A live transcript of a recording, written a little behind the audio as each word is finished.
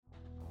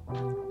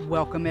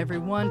Welcome,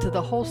 everyone, to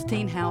the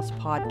Holstein House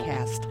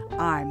Podcast.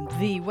 I'm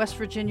the West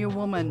Virginia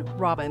woman,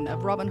 Robin, of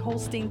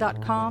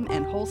RobinHolstein.com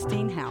and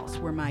Holstein House,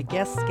 where my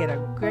guests get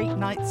a great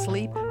night's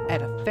sleep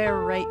at a fair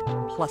rate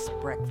plus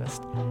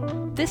breakfast.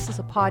 This is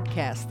a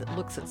podcast that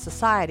looks at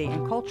society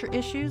and culture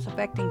issues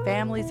affecting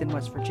families in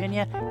West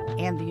Virginia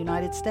and the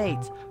United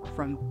States,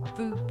 from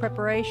food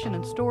preparation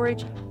and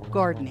storage,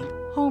 gardening,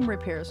 home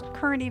repairs,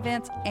 current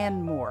events,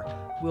 and more.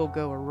 We'll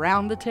go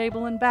around the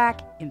table and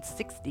back in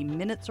 60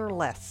 minutes or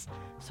less.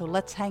 So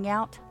let's hang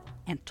out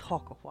and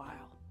talk a while.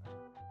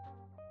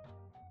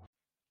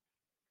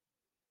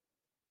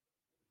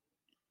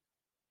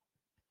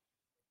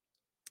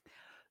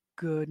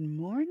 Good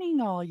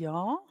morning, all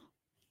y'all.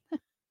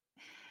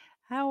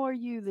 How are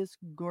you this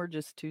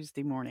gorgeous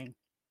Tuesday morning?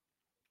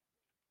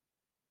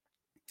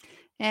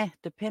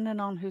 Depending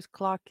on whose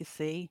clock you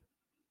see,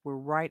 we're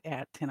right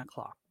at 10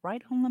 o'clock,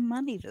 right on the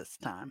money this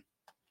time.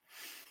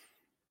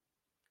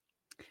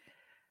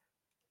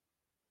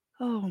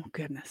 Oh,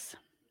 goodness.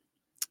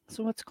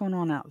 So what's going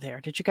on out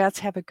there? Did you guys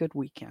have a good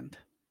weekend?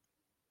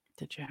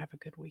 It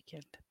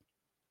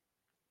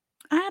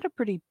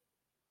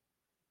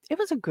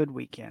was a good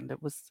weekend.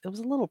 It was a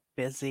little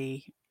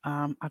busy.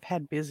 I've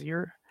had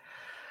busier,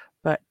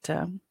 but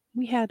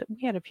we had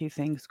a few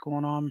things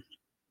going on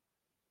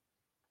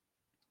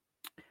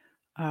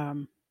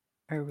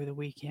over the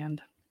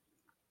weekend.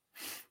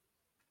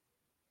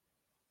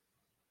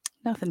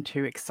 Nothing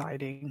too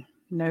exciting.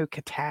 No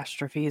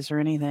catastrophes or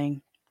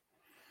anything.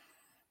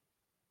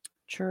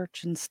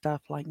 Church and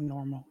stuff like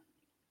normal.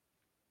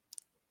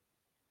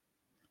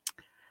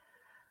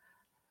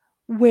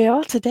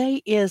 Well,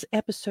 today is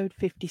episode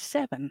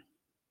 57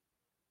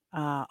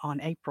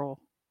 on April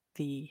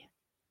the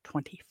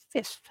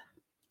 25th.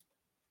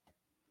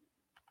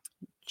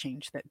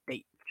 Change that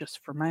date just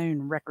for my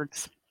own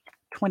records.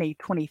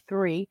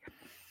 2023.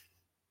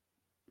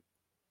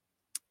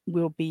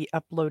 We'll be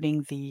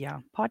uploading the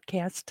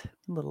podcast a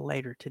little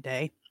later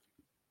today.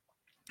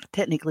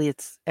 Technically,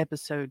 it's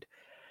episode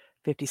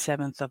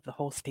 57th of the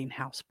Holstein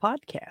House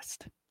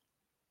podcast,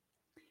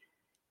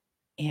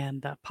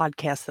 and a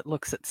podcast that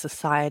looks at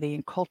society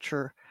and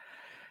culture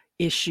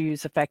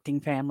issues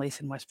affecting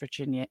families in West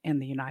Virginia and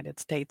the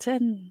United States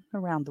and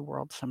around the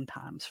world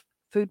sometimes.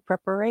 Food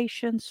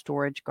preparation,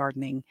 storage,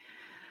 gardening,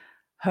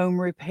 home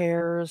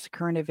repairs,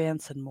 current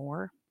events, and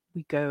more.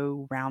 We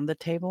go round the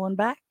table and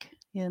back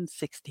in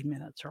 60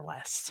 minutes or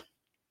less.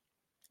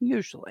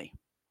 Usually.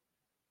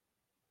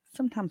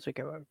 Sometimes we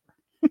go over.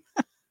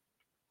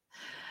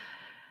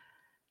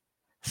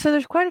 So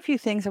there's quite a few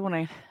things I want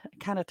to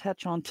kind of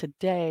touch on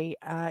today.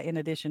 In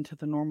addition to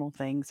the normal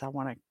things, I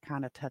want to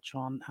kind of touch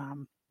on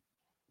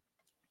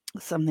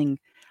something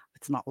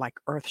that's not like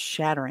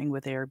earth-shattering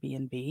with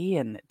Airbnb,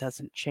 and it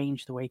doesn't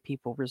change the way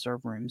people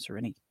reserve rooms or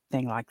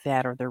anything like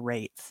that, or their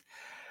rates.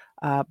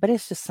 But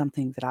it's just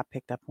something that I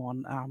picked up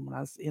on when I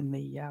was in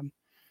the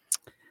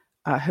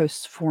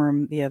hosts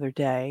forum the other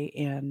day,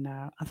 and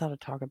I thought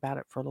I'd talk about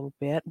it for a little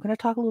bit. I'm going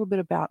to talk a little bit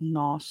about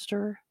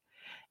Nostr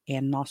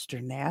and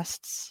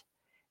NostrNests,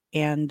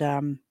 and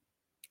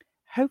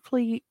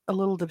hopefully a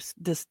little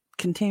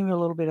continue a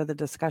little bit of the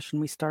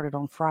discussion we started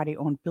on Friday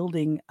on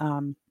building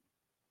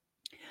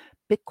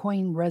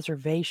Bitcoin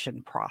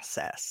reservation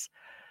process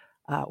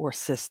or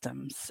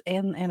systems,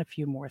 and a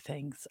few more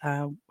things.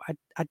 I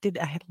had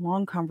a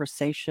long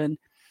conversation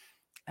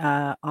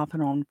off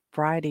and on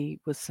Friday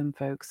with some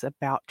folks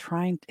about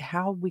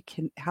how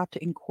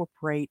to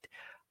incorporate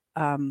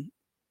the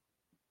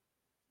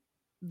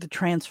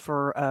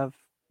transfer of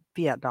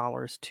fiat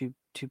dollars to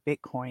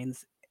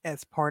Bitcoins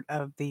as part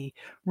of the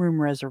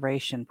room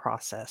reservation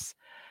process.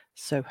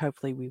 So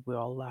hopefully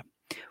we'll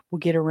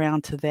get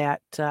around to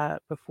that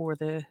before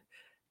the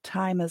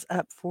time is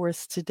up for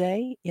us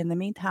today. In the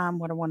meantime,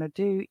 what I want to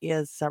do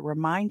is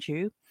remind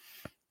you,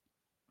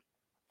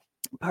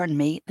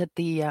 that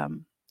the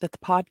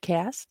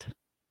podcast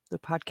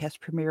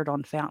premiered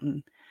on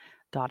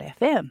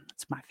Fountain.fm.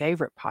 It's my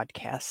favorite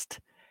podcast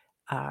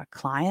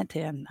client,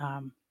 and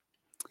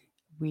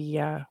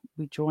we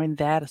joined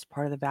that as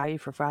part of the Value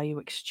for Value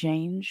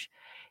exchange.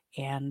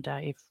 And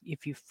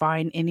if you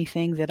find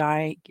anything that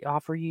I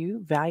offer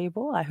you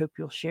valuable, I hope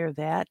you'll share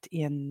that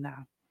in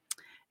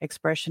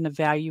expression of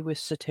value with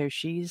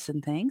Satoshis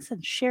and things,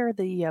 and share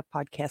the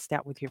podcast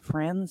out with your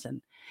friends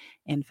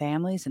and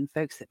families and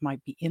folks that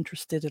might be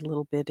interested a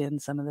little bit in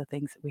some of the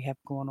things that we have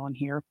going on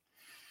here.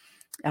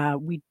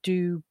 We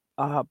do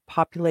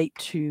populate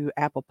to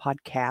Apple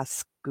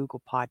Podcasts,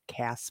 Google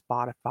Podcasts,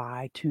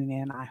 Spotify,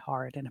 TuneIn,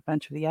 iHeart, and a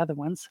bunch of the other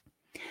ones.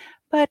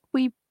 But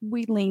we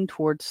lean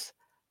towards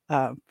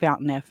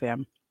Fountain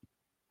FM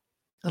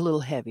a little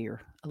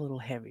heavier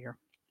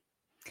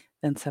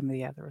than some of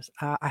the others.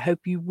 I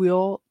hope you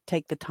will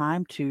take the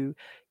time to,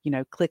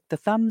 click the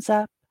thumbs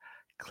up,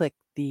 click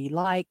the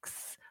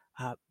likes,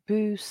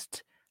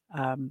 boost,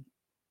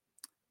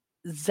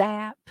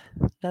 zap.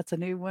 That's a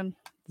new one.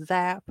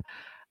 Zap.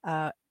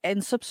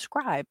 And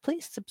subscribe.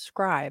 Please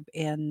subscribe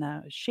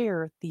and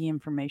share the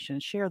information,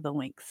 share the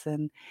links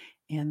and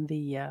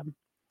the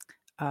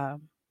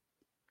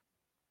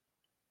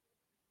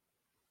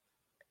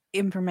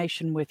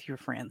information with your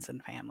friends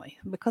and family,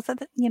 because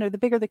the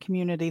bigger the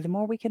community, the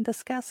more we can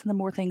discuss and the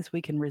more things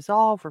we can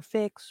resolve or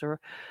fix or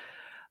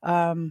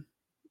um,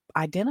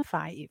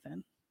 identify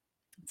even.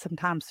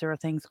 Sometimes there are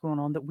things going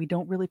on that we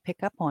don't really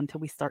pick up on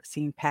until we start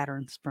seeing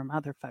patterns from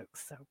other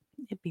folks. So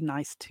it'd be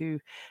nice to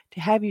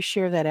have you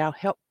share that out,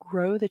 help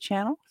grow the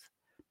channels,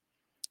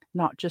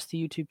 not just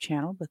the YouTube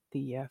channel, but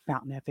the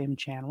Fountain FM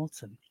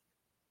channels and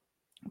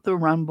the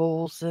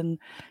Rumbles and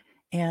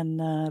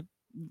the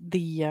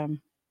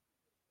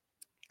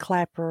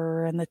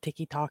Clapper and the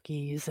Tiki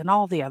Talkies and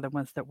all the other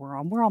ones that we're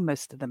on. We're on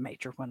most of the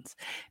major ones,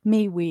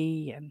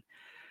 MeWe and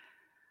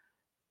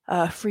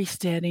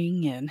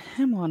Freesteading, and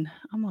I'm on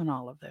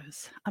all of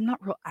those. I'm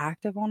not real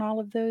active on all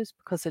of those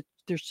because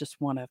there's just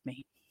one of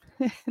me,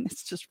 and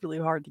it's just really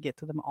hard to get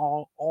to them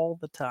all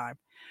the time.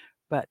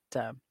 But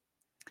I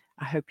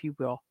hope you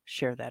will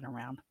share that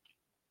around.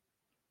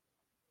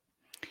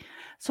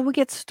 So we'll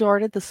get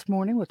started this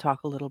morning. We'll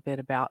talk a little bit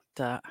about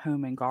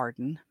home and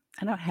garden.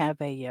 I don't have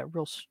a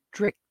real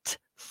strict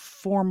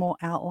formal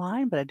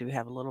outline, but I do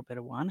have a little bit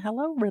of one.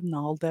 Hello,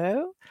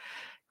 Ronaldo.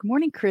 Good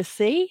morning,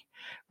 Chrissy.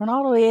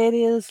 Ronaldo, it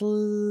is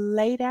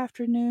late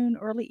afternoon,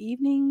 early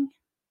evening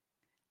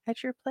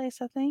at your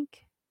place, I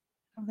think.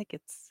 I don't think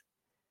it's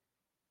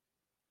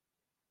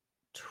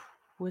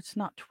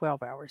not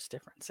 12 hours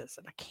difference, is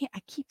it? I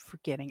keep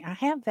forgetting. I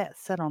have that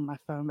set on my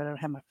phone, but I don't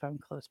have my phone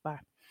close by.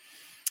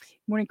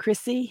 Morning,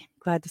 Chrissy.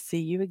 Glad to see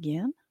you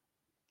again.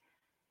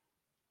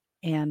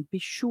 And be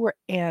sure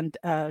and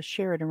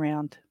share it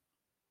around.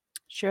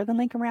 Share the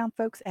link around,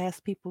 folks.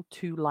 Ask people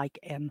to like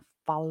and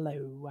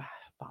follow.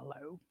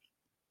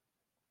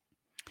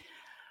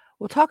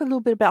 We'll talk a little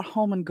bit about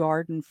home and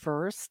garden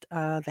first.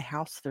 The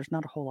house, there's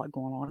not a whole lot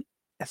going on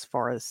as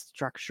far as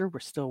structure. We're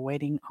still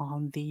waiting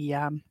on the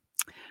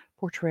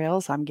porch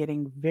rails. I'm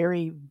getting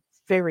very,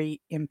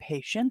 very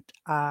impatient.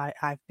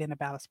 I've been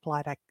about as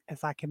polite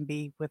as I can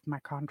be with my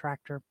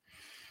contractor.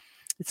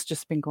 It's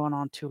just been going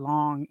on too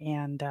long.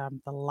 And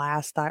the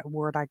last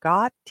word I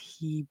got,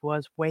 he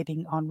was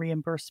waiting on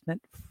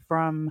reimbursement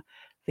from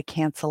the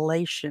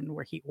cancellation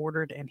where he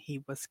ordered, and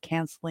he was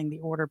canceling the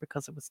order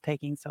because it was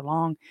taking so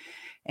long.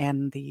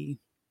 And the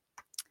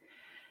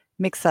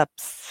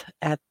mix-ups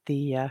at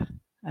the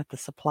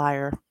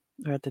supplier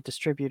or at the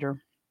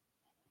distributor,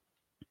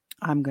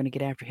 I'm going to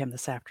get after him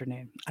this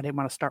afternoon. I didn't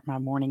want to start my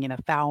morning in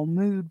a foul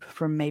mood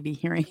from maybe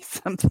hearing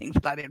something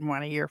that I didn't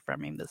want to hear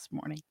from him this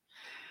morning.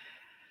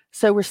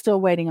 So we're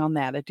still waiting on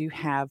that. I do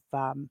have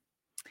the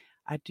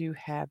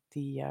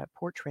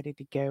porch ready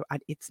to go.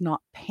 It's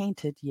not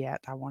painted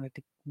yet. I wanted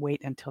to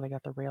wait until I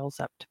got the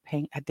rails up to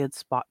paint. I did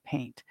spot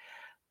paint,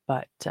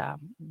 but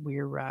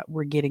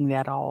we're getting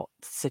that all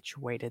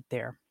situated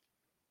there.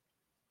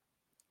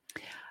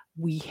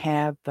 We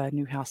have a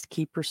new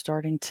housekeeper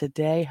starting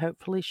today.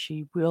 Hopefully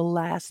she will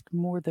last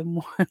more than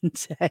one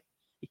day.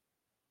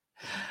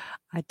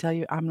 I tell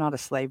you, I'm not a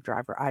slave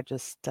driver. I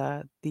just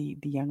the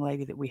young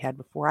lady that we had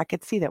before, I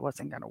could see that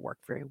wasn't going to work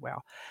very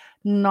well.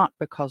 Not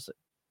because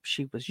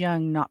she was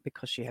young, not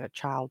because she had a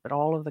child, but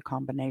all of the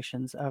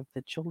combinations of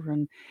the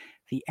children,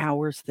 the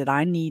hours that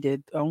I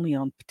needed only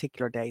on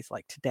particular days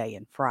like today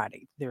and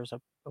Friday. There's a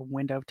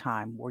window of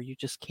time where you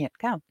just can't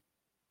go.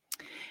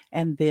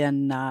 And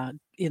then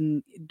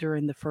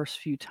during the first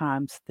few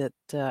times that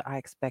I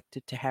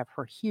expected to have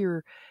her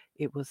here,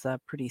 it was a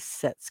pretty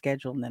set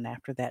schedule. And then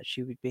after that,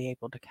 she would be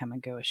able to come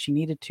and go as she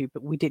needed to.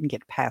 But we didn't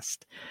get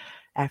past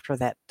after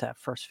that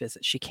first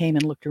visit. She came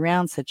and looked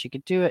around, said she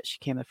could do it. She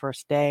came the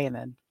first day, and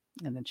then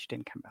she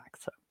didn't come back.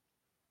 So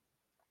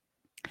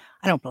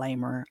I don't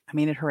blame her. I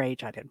mean, at her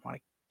age, I didn't want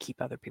to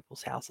keep other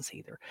people's houses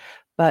either.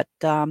 But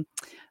the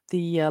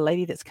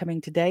lady that's coming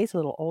today is a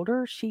little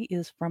older. She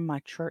is from my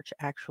church,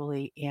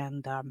 actually,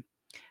 and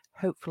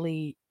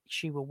hopefully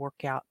she will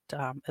work out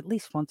at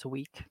least once a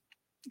week.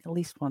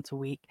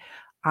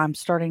 I'm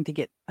starting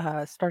to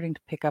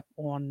pick up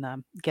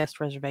on guest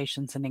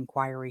reservations and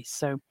inquiries.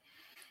 So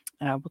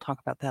we'll talk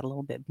about that a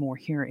little bit more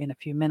here in a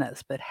few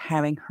minutes. But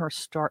having her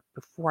start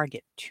before I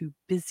get too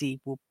busy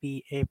will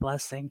be a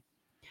blessing.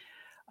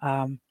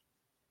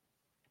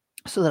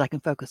 So that I can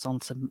focus on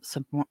some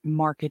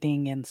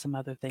marketing and some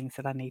other things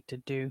that I need to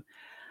do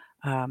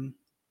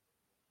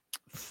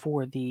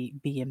for the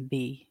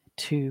B&B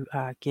to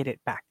get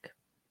it back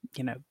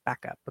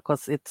up,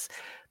 because it's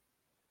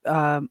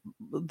the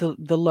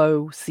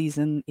low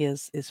season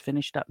is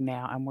finished up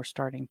now, and we're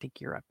starting to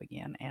gear up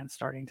again and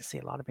starting to see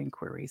a lot of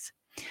inquiries.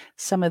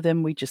 Some of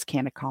them we just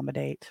can't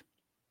accommodate,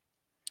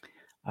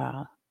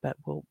 but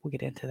we'll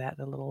get into that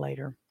a little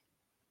later.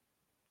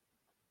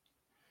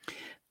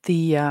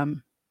 The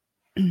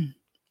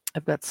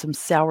I've got some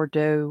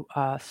sourdough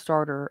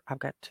starter I've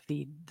got to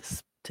feed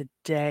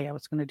today. I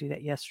was going to do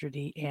that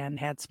yesterday and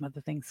had some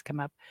other things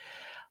come up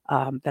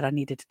that I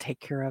needed to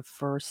take care of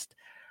first.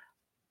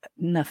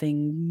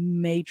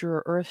 Nothing major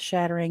or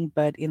earth-shattering,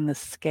 but in the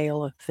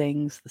scale of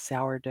things, the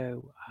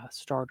sourdough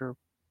starter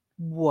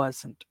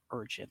wasn't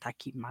urgent. I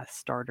keep my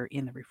starter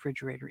in the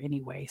refrigerator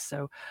anyway,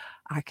 so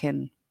I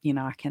can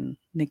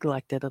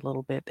neglect it a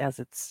little bit as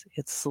it's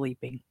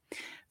sleeping.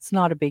 It's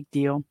not a big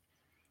deal.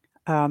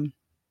 Um,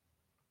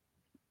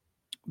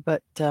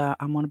 but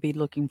I'm going to be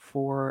looking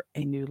for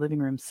a new living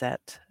room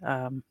set.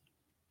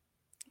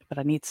 But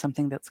I need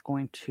something that's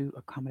going to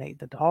accommodate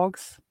the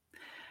dogs.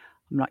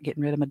 I'm not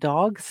getting rid of my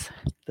dogs.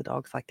 The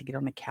dogs like to get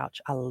on the couch.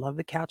 I love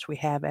the couch we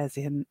have, as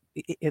in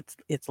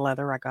it's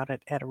leather. I got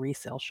it at a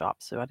resale shop,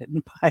 so I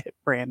didn't buy it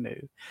brand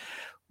new.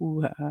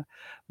 Ooh,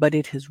 but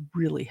it has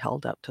really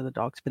held up to the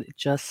dogs, but it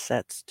just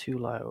sets too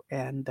low,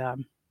 and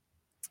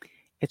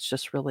it's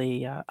just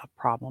really a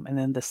problem. And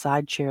then the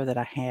side chair that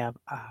I have,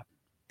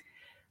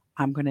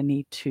 I'm going to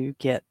need to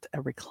get a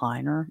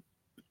recliner.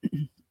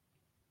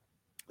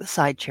 The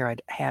side chair I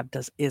have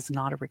is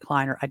not a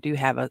recliner. I do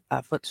have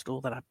a footstool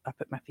that I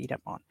put my feet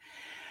up on,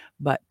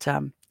 but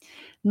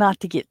not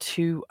to get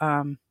too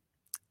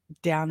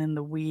down in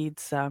the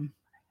weeds.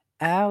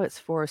 Oh, it's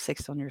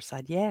 4:06 on your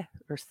side, yeah,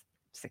 or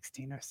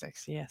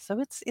 16:06, yeah.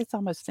 So it's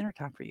almost dinner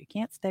time for you.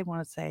 Can't stay.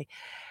 Want to say,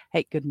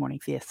 hey, good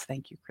morning. Yes,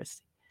 thank you,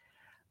 Christy.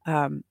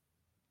 Um,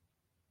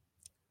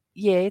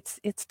 yeah,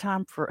 it's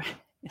time for.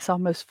 It's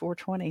almost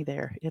 4:20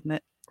 there, isn't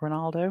it,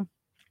 Ronaldo?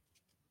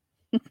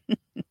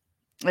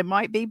 It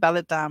might be by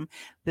the time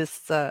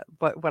this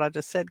what I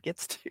just said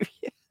gets to you.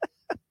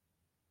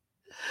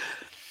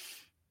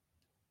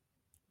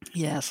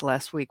 Yes,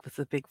 last week was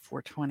the big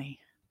 420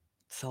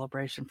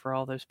 celebration for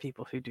all those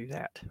people who do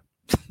that.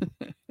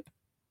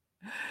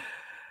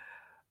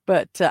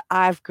 But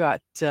I've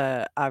got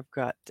a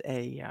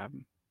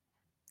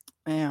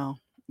well,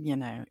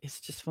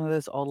 it's just one of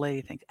those old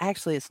lady things.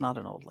 Actually, it's not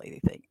an old lady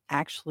thing.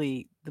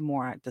 Actually, the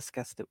more I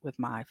discussed it with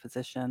my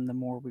physician, the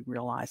more we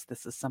realized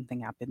this is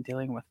something I've been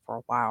dealing with for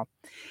a while.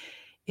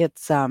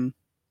 It's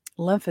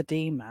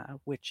lymphedema,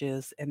 which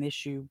is an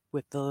issue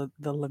with the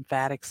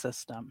lymphatic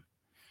system,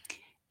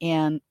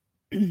 and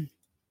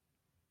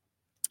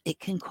it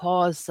can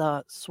cause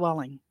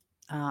swelling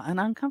and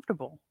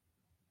uncomfortable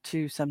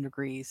to some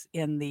degrees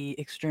in the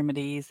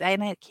extremities,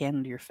 and it can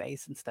into your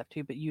face and stuff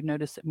too, but you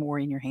notice it more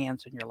in your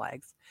hands and your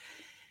legs.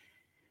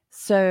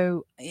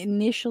 So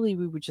initially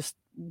we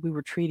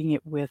were treating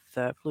it with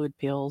fluid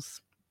pills.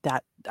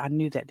 That I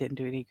knew that didn't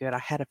do any good. I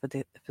had a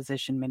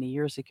physician many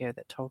years ago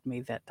that told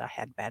me that I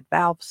had bad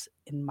valves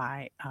in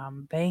my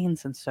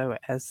veins, and so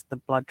as the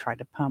blood tried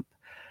to pump,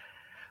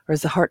 or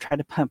as the heart tried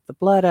to pump the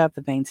blood up,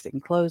 the veins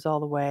didn't close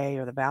all the way,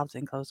 or the valves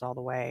didn't close all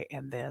the way,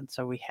 and then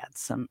so I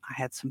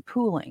had some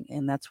pooling,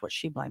 and that's what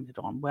she blamed it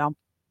on. Well,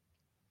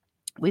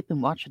 we've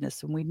been watching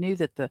this, and we knew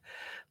that the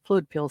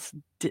fluid pills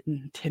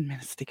didn't. 10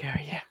 minutes to go.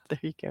 Yeah, there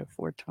you go.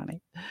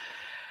 420.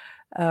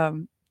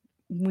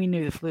 We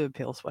knew the fluid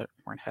pills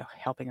weren't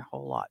helping a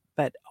whole lot,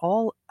 but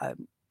I'm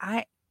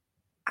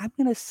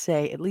going to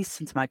say, at least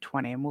since my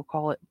 20, and we'll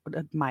call it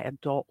my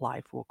adult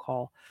life. We'll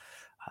call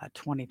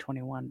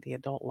 2021 the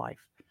adult life.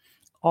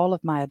 All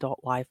of my adult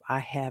life, I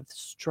have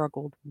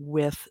struggled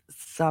with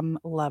some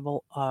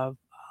level of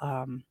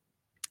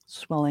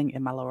swelling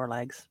in my lower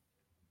legs.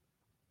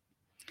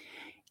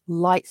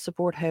 Light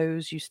support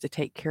hose used to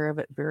take care of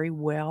it very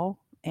well,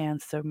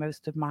 and so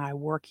most of my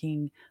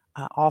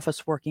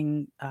office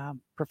working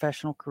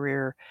professional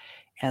career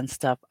and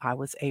stuff, I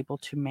was able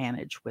to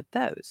manage with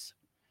those.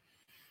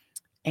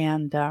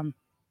 And oh,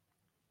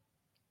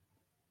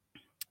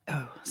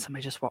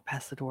 somebody just walked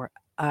past the door.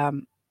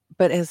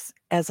 But as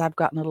I've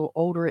gotten a little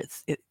older, it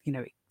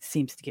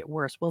seems to get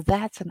worse. Well,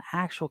 that's an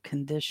actual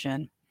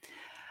condition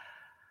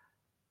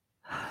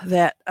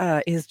that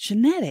is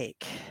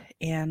genetic,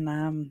 and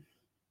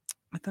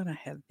I thought I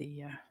had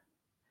the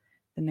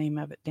name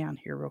of it down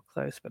here real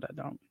close, but I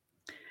don't.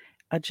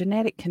 A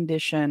genetic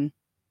condition.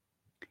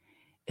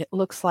 It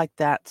looks like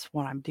that's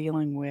what I'm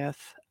dealing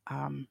with.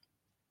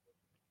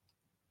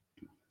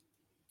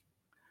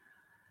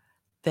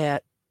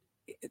 That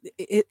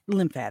a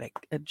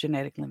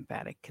genetic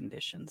lymphatic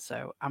condition.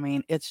 So, I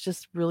mean, it's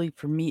just really,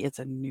 for me, it's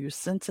a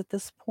nuisance at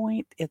this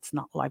point. It's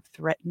not life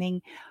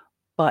threatening,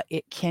 but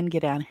it can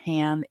get out of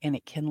hand, and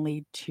it can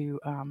lead to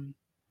um,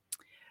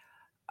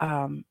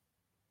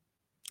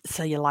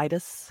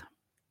 cellulitis.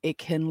 It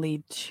can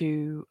lead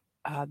to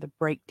the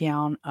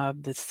breakdown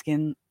of the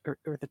skin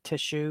or the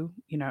tissue,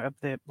 of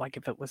like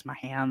if it was my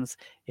hands,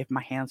 if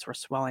my hands were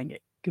swelling.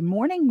 Good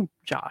morning,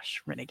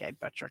 Josh, Renegade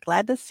Butcher.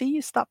 Glad to see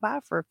you stop by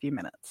for a few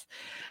minutes.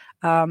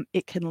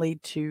 It can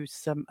lead to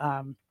some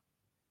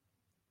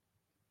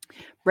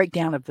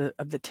breakdown of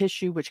the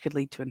tissue, which could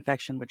lead to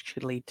infection, which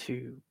could lead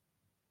to,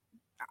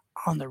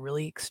 on the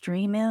really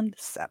extreme end,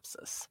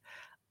 sepsis.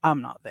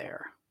 I'm not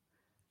there.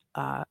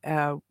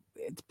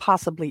 It's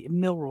possibly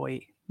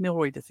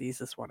Milroy disease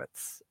is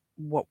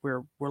what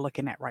we're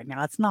looking at right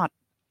now. It's not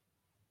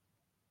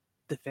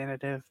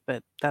definitive,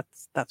 but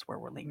that's where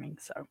we're leaning.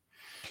 So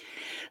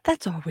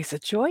that's always a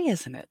joy,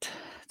 isn't it,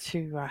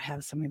 to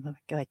have something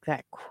like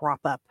that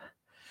crop up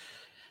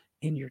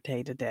in your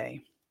day to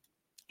day.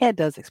 It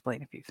does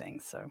explain a few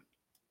things, so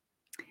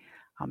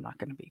I'm not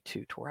going to be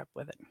too tore up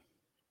with it.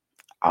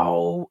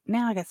 Oh,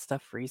 now I got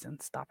stuff freezing.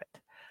 Stop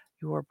it.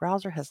 Your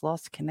browser has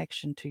lost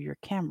connection to your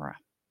camera.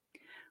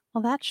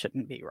 Well, that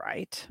shouldn't be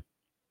right.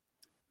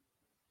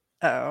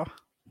 Oh,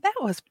 that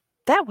was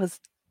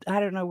I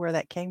don't know where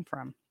that came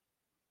from.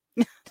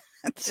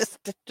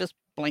 It just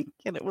blinked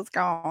and it was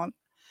gone.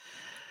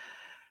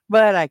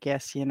 But I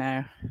guess,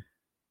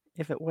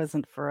 if it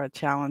wasn't for a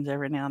challenge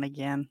every now and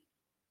again.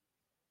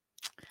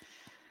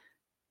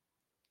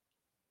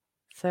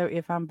 So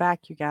if I'm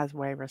back, you guys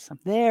wave or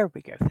something. There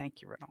we go.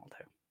 Thank you,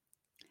 Ronaldo.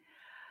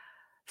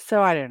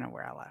 So I don't know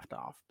where I left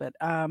off, but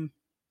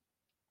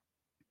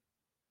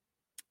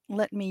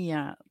let me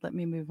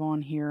move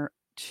on here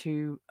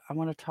to I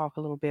want to talk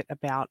a little bit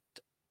about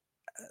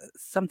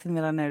something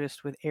that I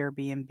noticed with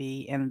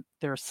Airbnb and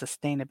their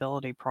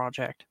sustainability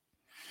project.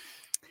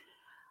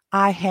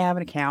 I have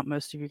an account.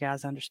 Most of you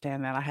guys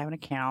understand that I have an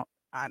account,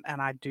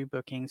 and I do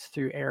bookings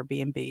through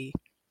Airbnb.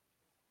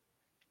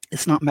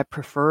 It's not my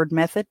preferred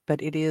method,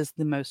 but it is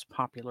the most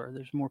popular.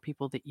 There's more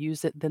people that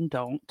use it than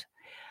don't.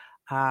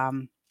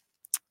 I'd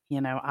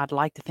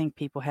like to think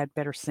people had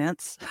better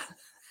sense,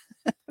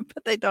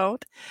 but they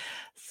don't.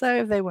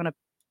 So if they want to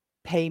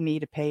pay me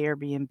to pay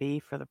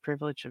Airbnb for the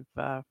privilege of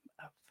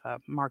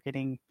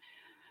marketing,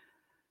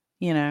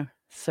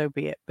 so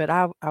be it. But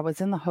I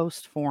was in the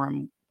host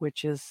forum,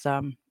 which is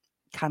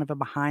kind of a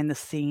behind the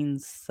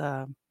scenes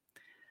um,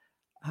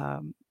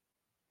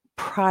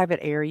 private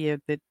area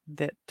that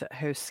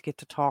hosts get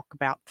to talk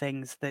about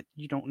things that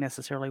you don't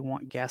necessarily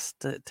want guests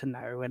to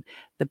know. And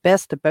the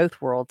best of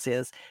both worlds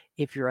is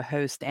if you're a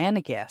host and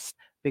a guest,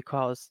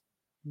 because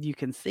you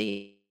can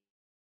see,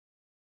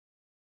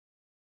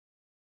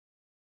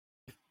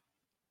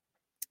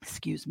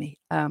 excuse me,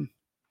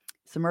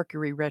 it's a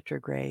Mercury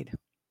retrograde.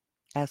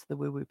 Ask the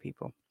woo woo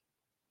people.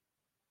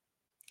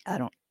 I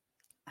don't.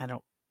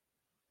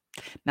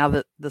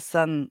 Now the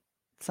sun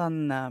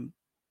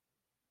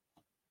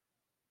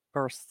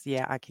bursts.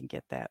 Yeah, I can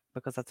get that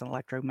because that's an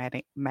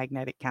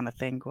electromagnetic kind of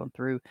thing going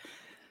through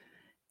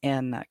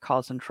and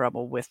causing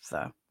trouble with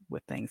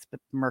things. But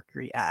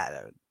Mercury, I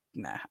don't.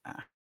 Nah.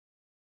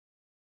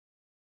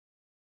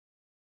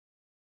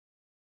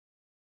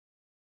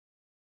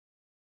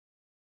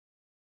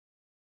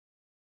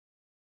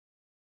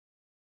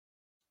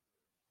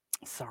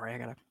 Sorry, I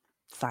got a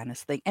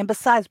sinus thing. And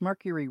besides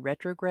Mercury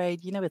retrograde,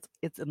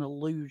 it's an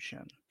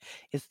illusion.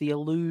 It's the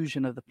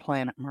illusion of the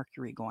planet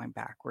Mercury going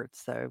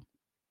backwards. So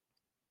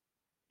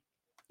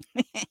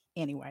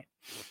anyway,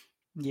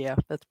 yeah,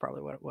 that's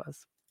probably what it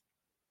was.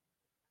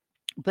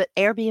 But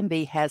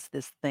Airbnb has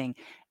this thing,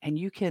 and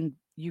you can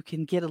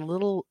get a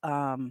little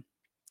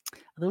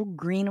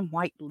green and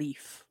white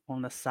leaf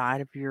on the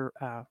side of your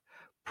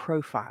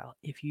profile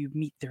if you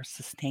meet their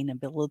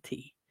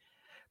sustainability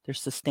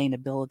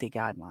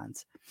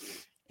guidelines.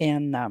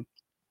 And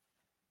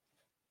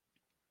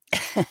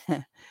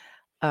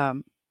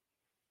um,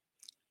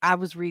 I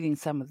was reading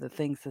some of the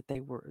things that they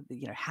were,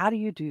 how do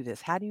you do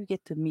this? How do you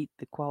get to meet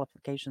the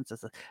qualifications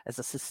as a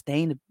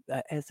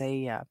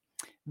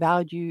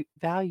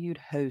valued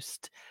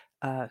host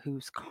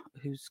who's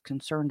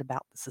concerned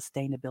about the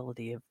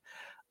sustainability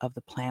of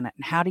the planet?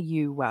 And how do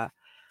you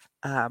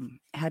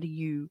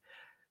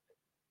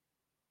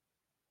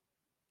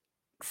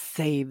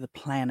save the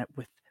planet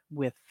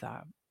with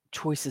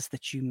choices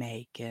that you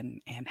make,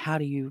 and how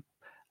do you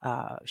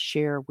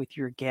share with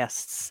your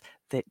guests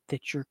that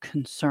you're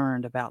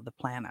concerned about the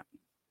planet?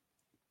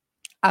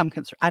 I'm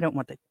concerned. I don't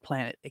want the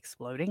planet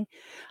exploding.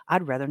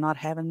 I'd rather not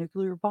have a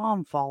nuclear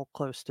bomb fall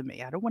close to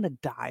me. I don't want to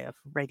die of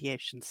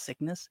radiation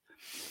sickness.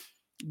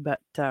 But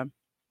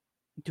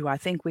do I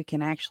think we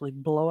can actually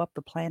blow up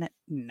the planet?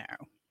 No.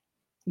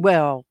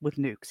 Well, with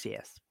nukes,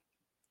 yes,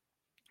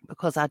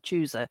 because I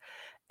choose a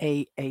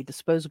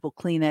disposable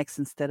Kleenex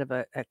instead of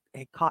a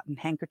cotton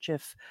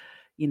handkerchief,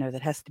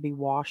 that has to be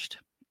washed.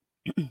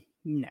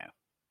 No,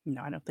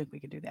 no, I don't think we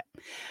could do that.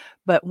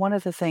 But one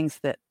of the things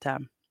that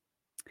the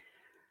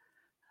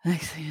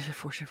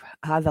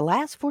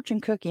last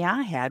fortune cookie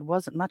I had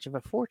wasn't much of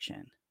a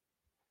fortune.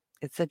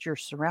 It said you're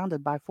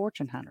surrounded by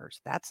fortune hunters.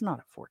 That's not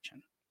a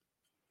fortune.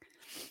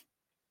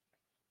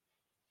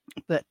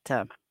 But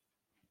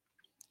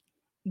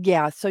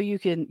yeah, so you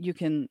can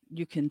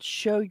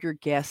show your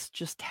guests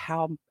just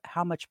how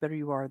much better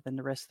you are than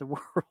the rest of the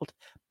world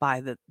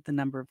by the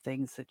number of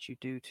things that you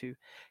do to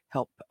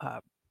help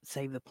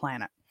save the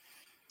planet.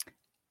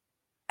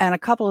 And a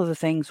couple of the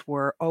things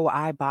were,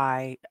 I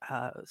buy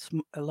a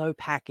low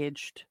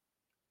packaged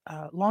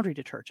laundry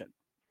detergent,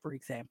 for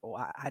example.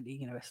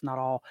 It's not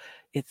all.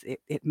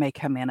 It may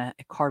come in a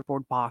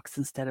cardboard box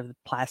instead of the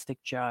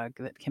plastic jug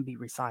that can be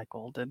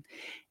recycled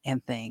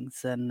and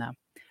things. And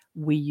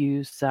we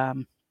use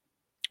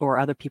or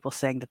other people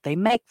saying that they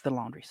make the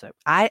laundry soap.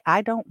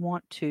 I don't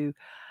want to.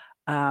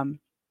 I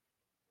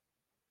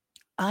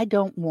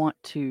don't want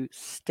to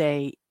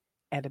stay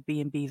at a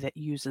B&B that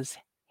uses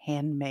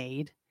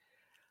handmade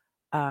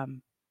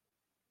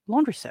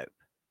laundry soap.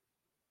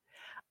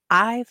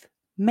 I've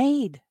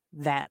made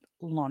that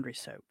laundry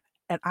soap,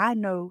 and I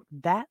know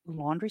that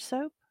laundry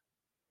soap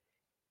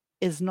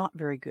is not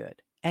very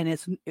good. And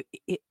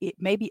it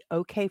may be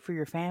okay for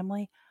your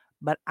family,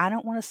 but I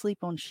don't want to sleep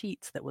on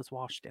sheets that was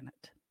washed in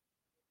it.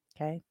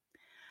 Okay.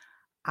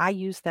 I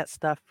used that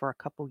stuff for a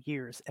couple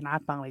years and I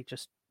finally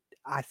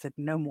I said,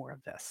 no more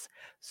of this.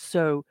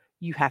 So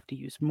you have to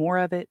use more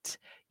of it.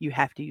 You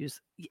have to use,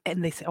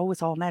 and they say, oh,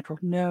 it's all natural.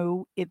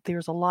 No,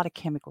 there's a lot of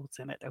chemicals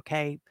in it.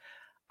 Okay.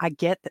 I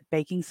get that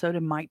baking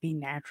soda might be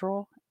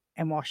natural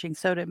and washing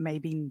soda may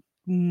be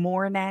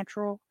more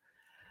natural,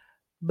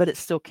 but it's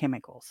still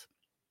chemicals.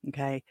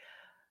 Okay.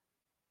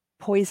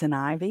 Poison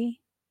ivy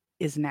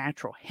is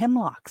natural.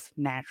 Hemlock's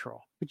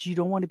natural, but you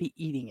don't want to be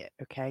eating it.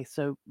 Okay.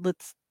 So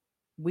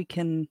we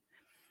can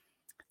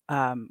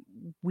um,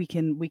 we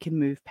can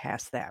move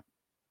past that.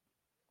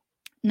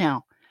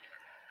 Now,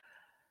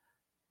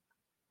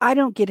 I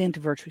don't get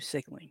into virtue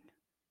signaling,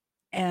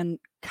 and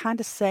kind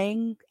of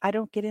saying I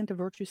don't get into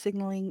virtue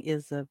signaling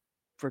is a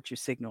virtue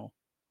signal,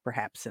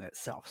 perhaps in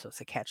itself. So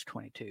it's a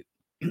catch-22.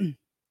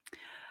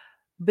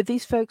 But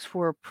these folks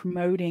were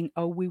promoting,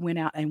 oh, we went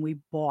out and we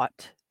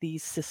bought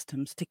these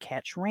systems to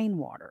catch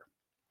rainwater.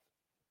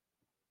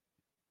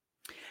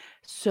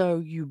 So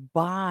you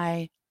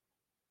buy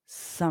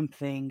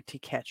something to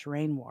catch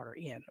rainwater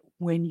in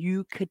when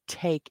you could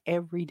take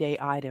everyday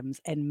items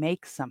and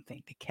make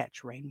something to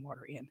catch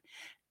rainwater in.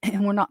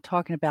 And we're not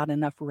talking about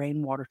enough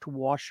rainwater to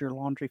wash your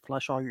laundry,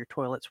 flush all your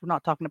toilets. We're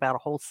not talking about a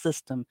whole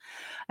system.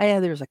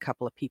 There's a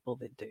couple of people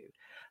that do.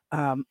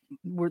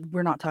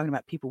 We're not talking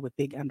about people with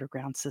big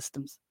underground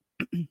systems.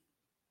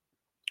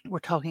 We're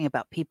talking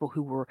about people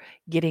who were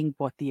getting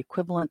what the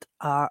equivalent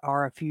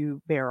are a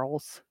few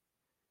barrels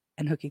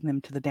and hooking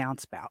them to the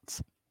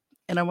downspouts.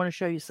 And I want to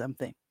show you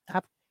something.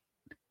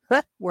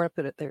 Where I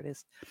put it, there it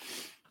is.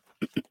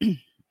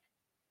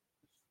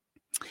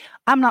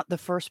 I'm not the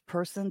first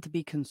person to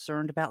be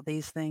concerned about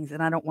these things,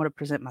 and I don't want to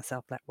present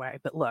myself that way.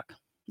 But look,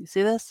 you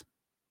see this?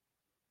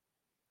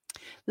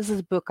 This is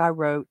a book I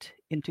wrote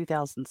in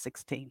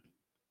 2016.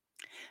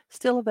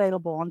 Still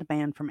available on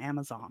demand from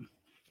Amazon.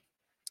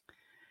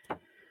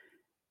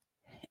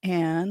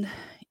 And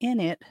in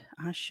it,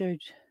 I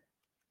showed,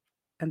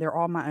 and they're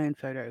all my own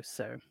photos.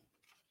 So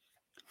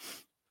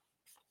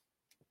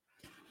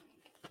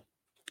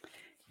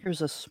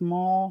here's a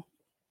small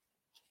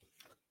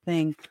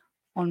thing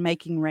on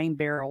making rain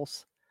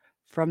barrels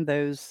from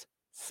those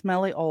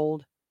smelly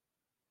old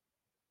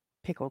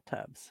pickle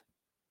tubs.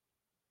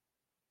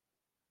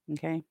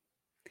 Okay.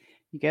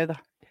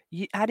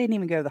 I didn't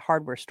even go to the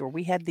hardware store.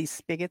 We had these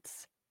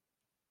spigots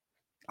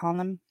on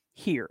them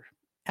here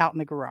out in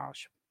the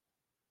garage.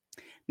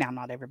 Now,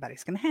 not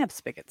everybody's going to have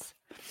spigots.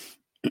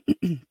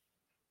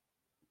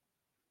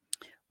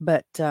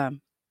 But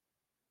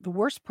the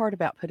worst part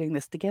about putting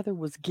this together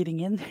was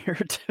getting in there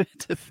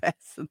to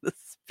fasten the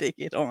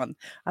spigot on.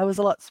 I was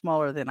a lot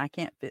smaller than I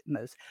can't fit in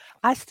those.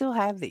 I still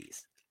have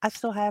these. I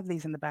still have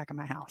these in the back of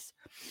my house.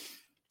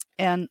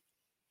 And,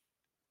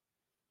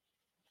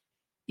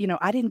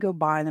 I didn't go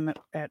buy them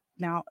at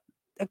now,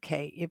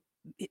 okay,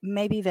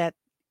 maybe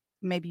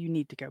you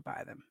need to go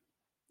buy them.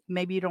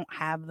 Maybe you don't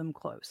have them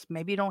close.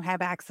 Maybe you don't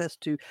have access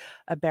to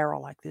a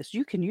barrel like this.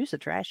 You can use a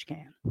trash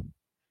can.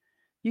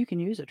 You can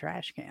use a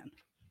trash can.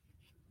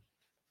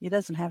 It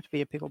doesn't have to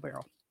be a pickle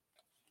barrel.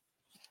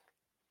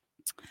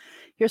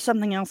 Here's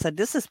something else.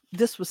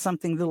 This was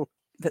something little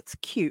that's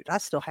cute. I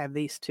still have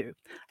these too.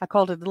 I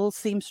called it a little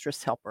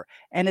seamstress helper,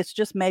 and it's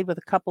just made with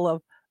a couple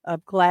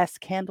of glass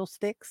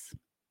candlesticks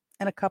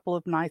and a couple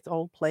of nice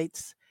old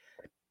plates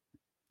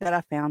that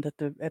I found at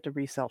the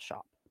resale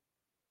shop.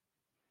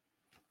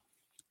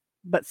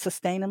 But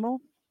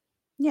sustainable?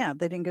 Yeah,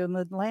 they didn't go in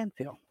the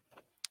landfill.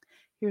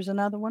 Here's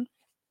another one.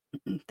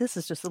 This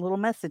is just a little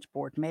message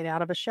board made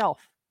out of a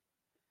shelf.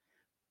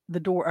 The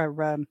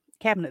door,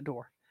 cabinet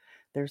door.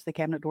 There's the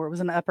cabinet door. It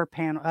was an upper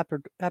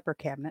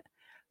cabinet.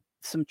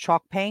 Some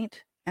chalk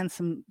paint and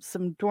some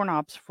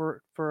doorknobs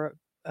for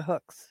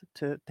hooks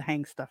to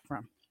hang stuff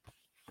from.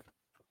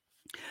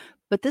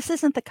 But this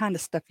isn't the kind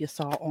of stuff you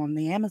saw on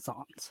the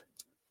Amazons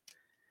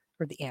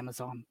or the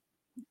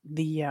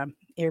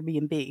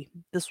Airbnb.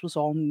 This was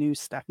all new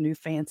stuff, new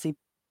fancy.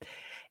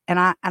 And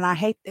I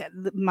hate that.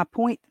 My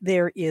point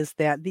there is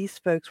that these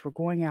folks were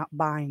going out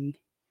buying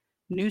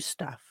new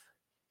stuff,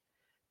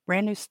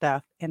 brand new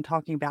stuff, and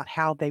talking about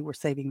how they were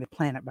saving the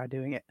planet by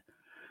doing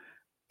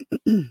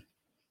it.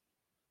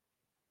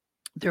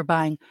 They're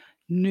buying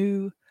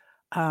new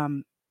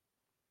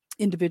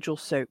individual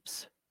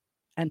soaps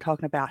and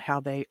talking about how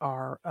they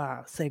are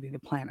saving the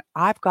planet.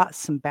 I've got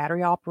some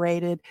battery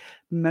operated,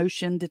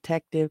 motion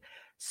detective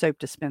soap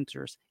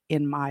dispensers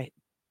in my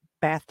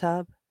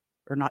bathtub,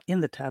 or not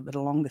in the tub, but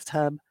along the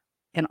tub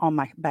and on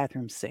my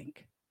bathroom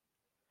sink.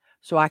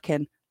 So I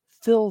can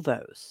fill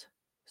those.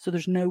 So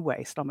there's no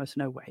waste, almost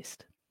no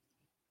waste.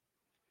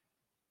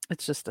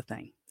 It's just a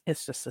thing.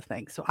 It's just a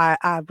thing. So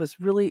I was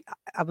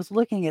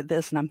looking at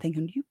this and I'm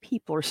thinking, you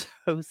people are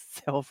so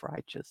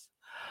self-righteous.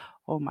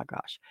 Oh my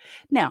gosh.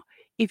 Now,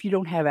 if you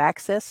don't have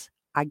access,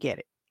 I get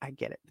it. I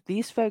get it.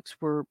 These folks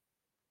were,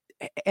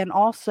 and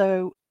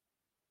also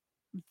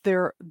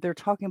they're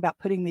talking about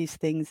putting these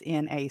things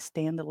in a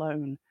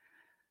standalone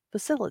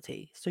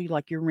facility. So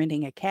you're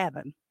renting a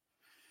cabin,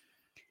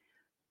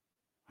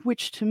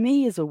 which to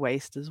me is a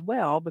waste as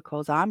well,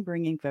 because I'm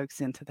bringing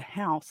folks into the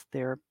house.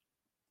 They're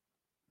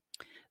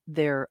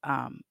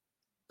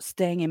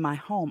staying in my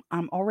home.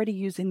 I'm already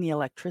using the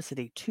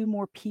electricity. 2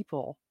 more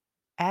people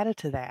added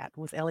to that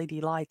with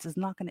LED lights is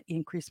not going to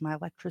increase my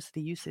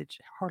electricity usage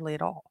hardly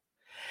at all.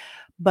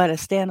 But a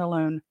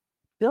standalone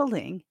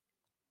building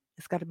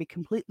has got to be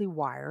completely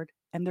wired,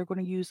 and they're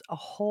going to use a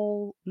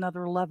whole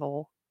nother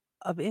level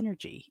of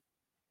energy.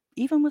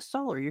 Even with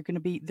solar, they're going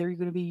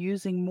to be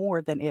using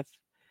more than if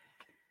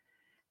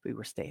we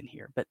were staying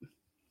here. But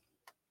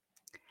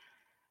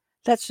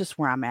that's just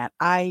where I'm at.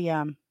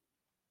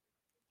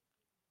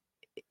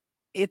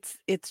 It's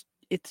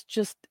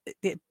just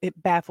it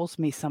baffles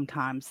me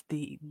sometimes,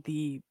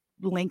 the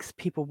lengths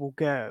people will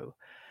go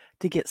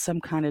to get some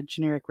kind of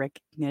generic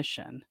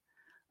recognition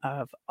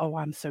of, oh,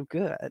 I'm so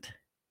good.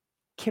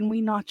 Can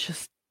we not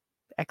just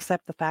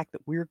accept the fact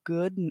that we're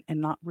good and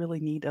not really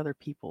need other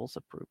people's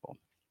approval?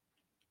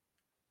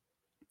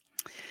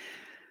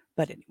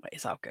 But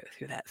anyways, I'll go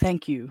through that.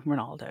 Thank you,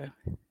 Ronaldo,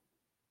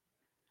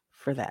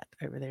 for that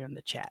over there in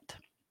the chat.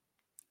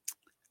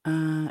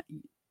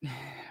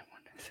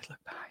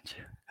 Look behind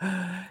you.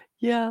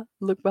 Yeah,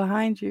 look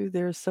behind you.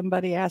 There's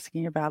somebody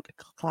asking about the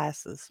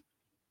classes.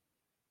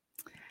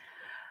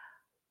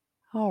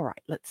 All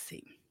right, let's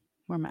see.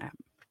 Where am I at?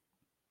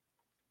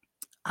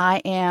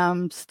 I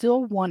am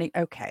still wanting.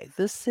 Okay,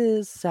 this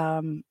is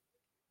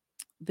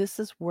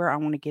where I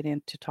want to get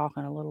into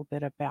talking a little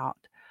bit about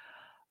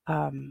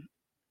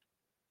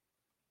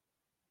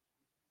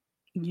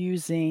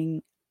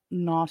using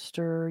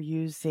Nostr,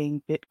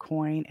 using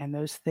Bitcoin, and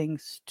those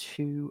things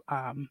to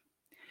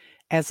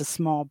as a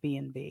small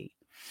B&B.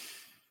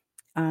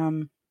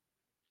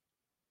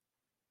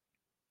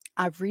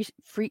 I've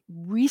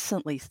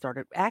recently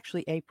started.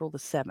 Actually, April the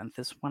 7th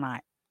is when I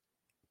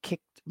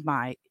kicked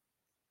my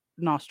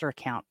Nostr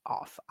account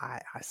off. I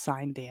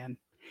signed in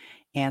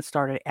and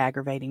started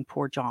aggravating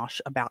poor Josh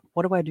about,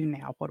 what do I do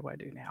now? What do I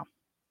do now?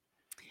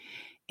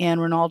 And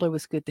Ronaldo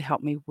was good to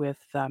help me with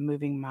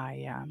moving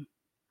my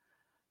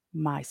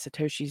my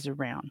Satoshis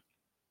around.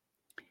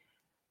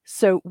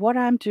 So what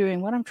I'm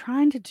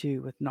trying to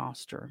do with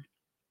Nostr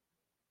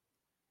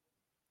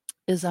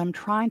is I'm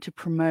trying to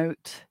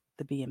promote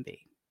the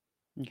B&B.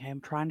 Okay,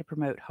 I'm trying to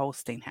promote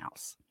Hosting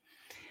House.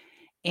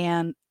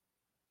 And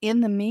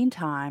in the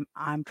meantime,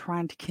 I'm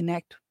trying to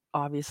connect,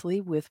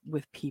 obviously, with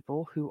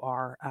people who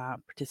are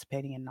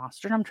participating in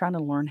Nostr. And I'm trying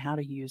to learn how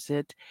to use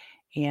it,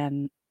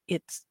 and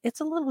it's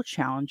a little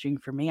challenging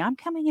for me. I'm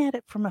coming at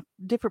it from a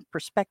different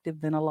perspective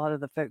than a lot of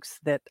the folks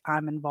that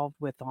I'm involved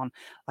with on,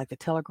 like, the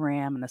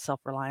Telegram and the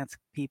self-reliance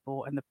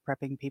people and the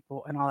prepping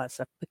people and all that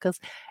stuff. Because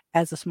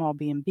as a small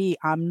B&B,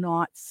 I'm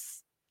not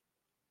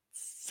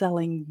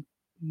selling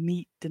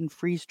meat and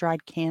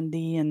freeze-dried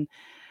candy and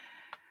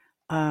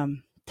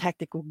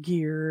tactical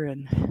gear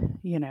and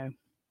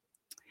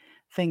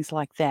things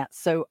like that.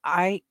 So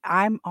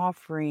I'm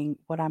offering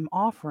what I'm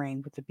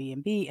offering with the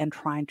B&B and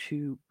trying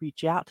to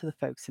reach out to the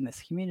folks in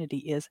this community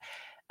is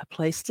a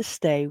place to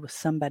stay with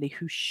somebody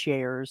who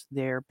shares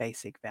their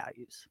basic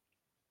values.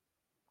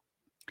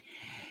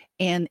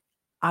 And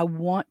I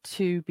want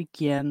to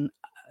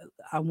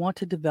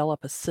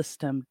develop a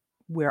system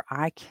where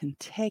I can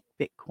take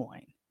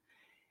Bitcoin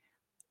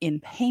in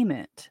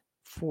payment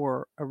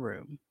for a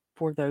room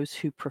for those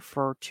who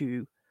prefer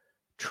to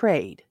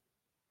trade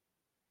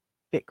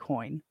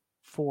Bitcoin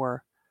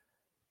for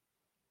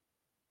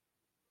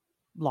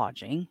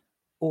lodging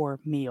or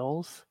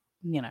meals,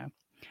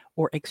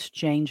 or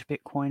exchange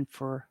Bitcoin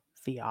for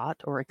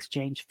fiat or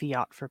exchange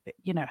fiat for,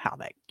 how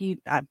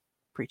I'm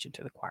preaching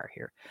to the choir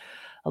here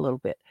a little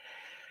bit.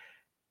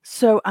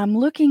 So I'm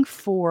looking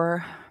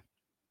for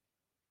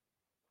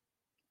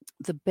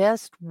the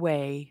best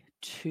way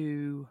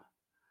to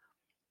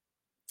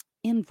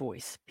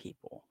invoice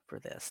people for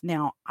this.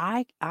 Now,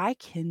 I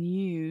can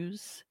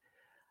use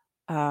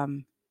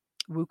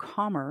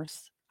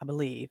WooCommerce, I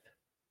believe.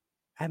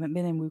 I haven't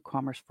been in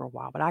WooCommerce for a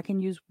while, but I can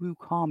use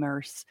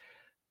WooCommerce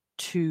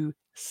to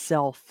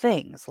sell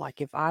things.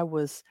 Like if I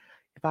was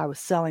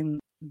selling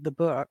the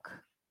book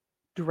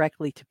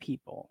directly to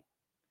people,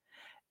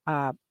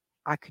 I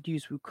could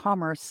use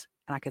WooCommerce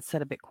and I could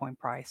set a Bitcoin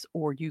price,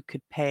 or you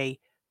could pay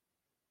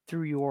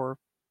through your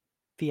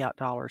fiat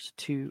dollars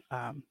to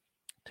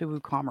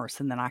WooCommerce,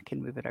 and then I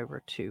can move it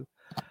over to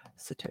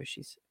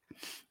Satoshis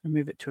or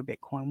move it to a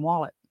Bitcoin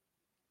wallet.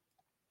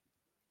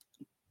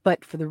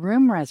 But for the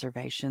room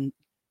reservation,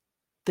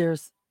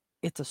 it's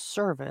a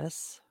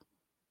service,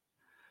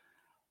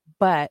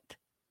 but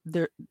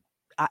there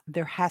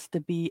has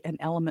to be an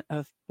element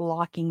of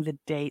blocking the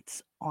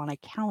dates on a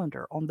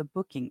calendar, on the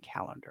booking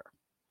calendar.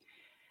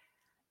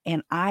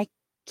 And I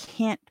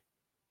can't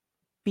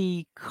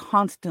be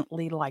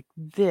constantly like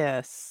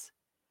this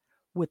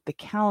with the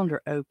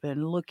calendar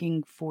open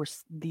looking for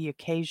the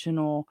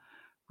occasional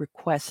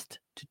request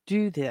to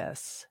do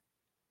this,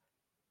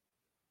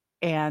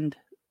 and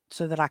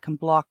so that I can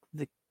block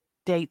the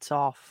dates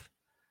off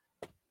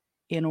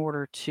in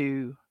order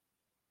to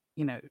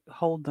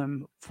hold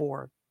them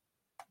for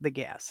the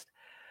guest.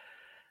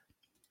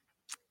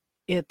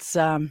 It's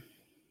you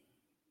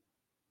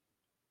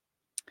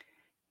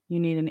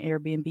need an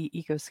Airbnb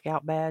Eco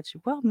Scout badge.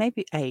 Well,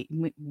 maybe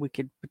we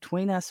could,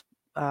 between us,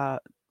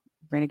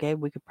 Renegade,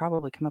 we could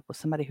probably come up with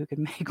somebody who could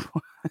make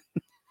one.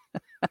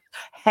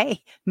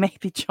 Hey,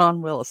 maybe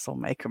John Willis will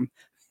make them.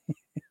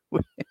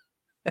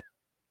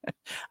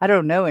 I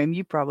don't know him.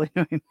 You probably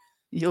know him.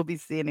 You'll be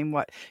seeing him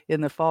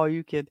in the fall.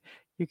 You could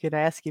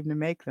ask him to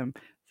make them.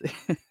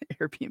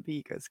 Airbnb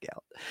Eco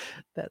Scout.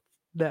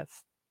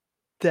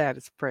 That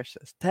is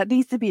precious. That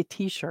needs to be a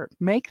T-shirt.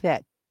 Make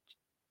that,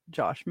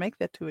 Josh. Make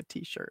that to a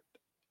T-shirt.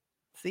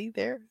 See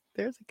there's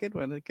a good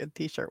one, a good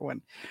T-shirt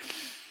one.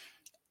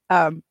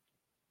 But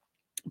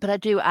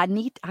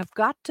I've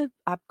got to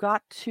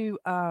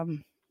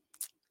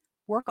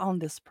work on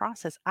this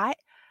process. I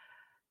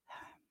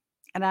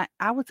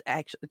was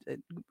actually,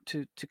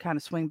 to kind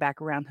of swing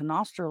back around to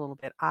Nostr a little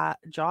bit.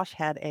 Josh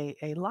had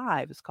a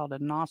live. It's called a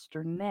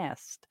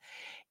NostrNest,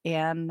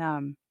 and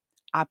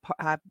I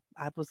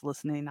was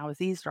listening. I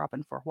was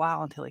eavesdropping for a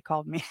while until he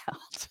called me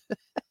out,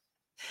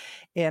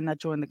 and I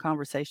joined the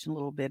conversation a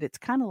little bit. It's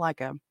kind of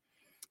like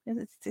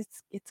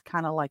it's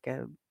kind of like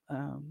a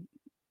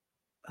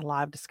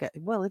live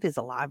discussion. Well, it is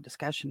a live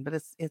discussion, but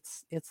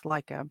it's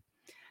like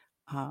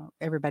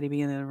everybody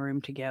being in a room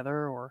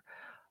together, or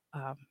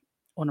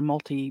on a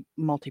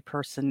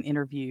multi-person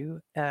interview.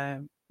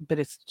 But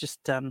it's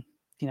just on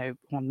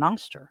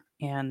Nostr,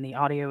 and the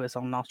audio is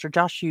on Nostr.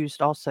 Josh he used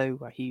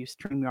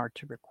StreamYard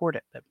to record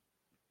it, but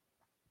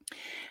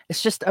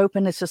it's just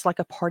open. It's just like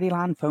a party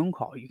line phone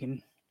call. You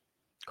can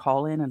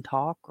call in and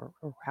talk, or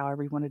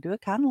however you want to do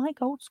it, kind of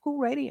like old school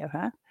radio,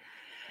 huh?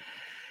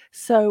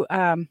 So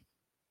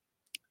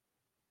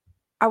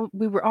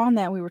we were on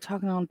that. We were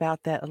talking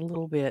about that a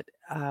little bit,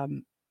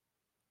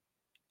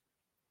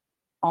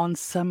 on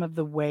some of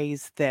the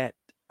ways that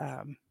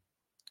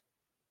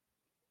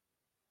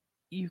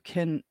you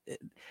can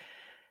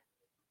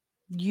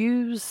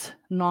use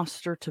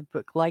Nostr to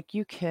book. Like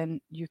I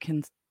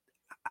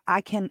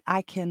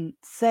can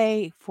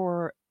say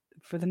for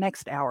the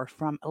next hour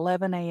from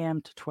 11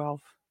 a.m. to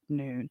 12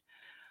 noon,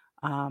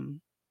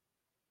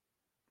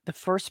 the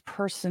first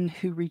person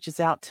who reaches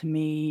out to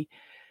me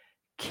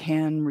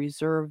can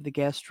reserve the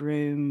guest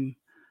room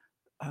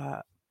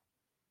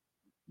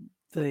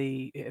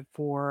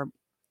for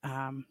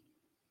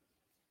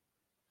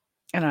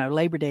I don't know,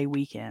 Labor Day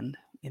weekend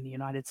in the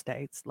United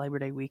States, Labor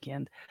Day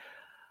weekend,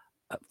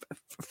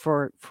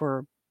 for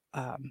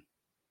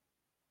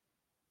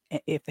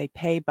if they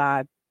pay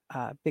by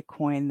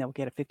Bitcoin, they'll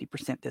get a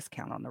 50%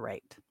 discount on the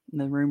rate. And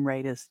the room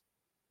rate is,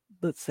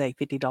 let's say,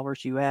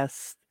 $50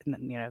 US, and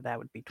then, that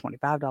would be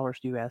 $25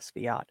 US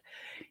fiat.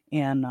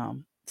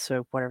 And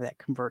so whatever that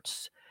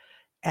converts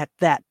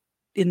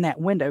in that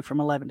window from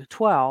 11 to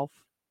 12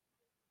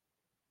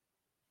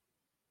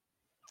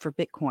 for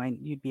Bitcoin,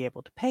 you'd be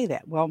able to pay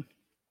that. Well,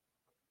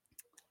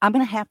 I'm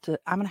going to have to,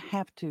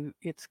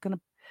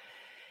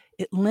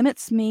 it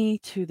limits me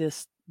to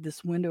this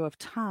window of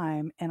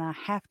time, and I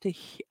have to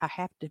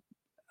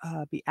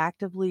be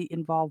actively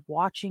involved,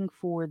 watching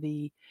for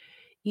the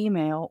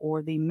email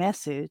or the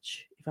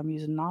message. If I'm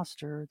using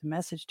Nostr, the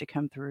message to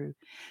come through,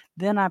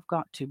 then I've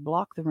got to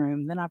block the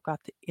room. Then I've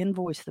got to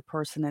invoice the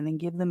person, and then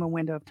give them a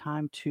window of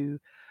time to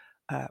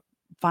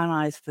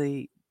finalize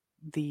the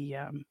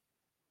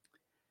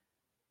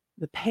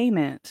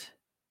payment.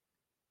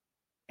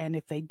 And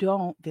if they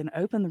don't, then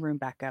open the room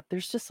back up.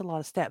 There's just a lot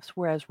of steps.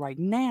 Whereas right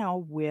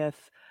now with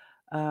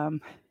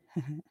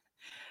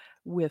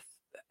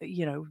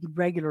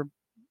regular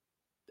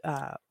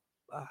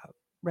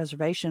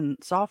reservation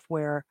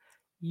software,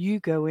 you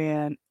go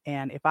in,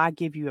 and if I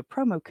give you a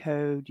promo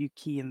code, you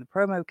key in the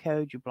promo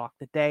code, you block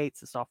the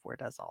dates, the software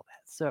does all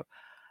that. So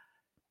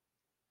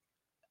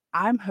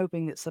I'm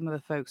hoping that some of the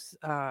folks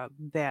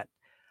that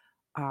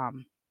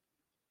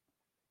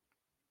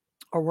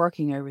are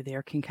working over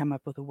there can come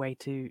up with a way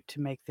to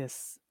make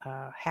this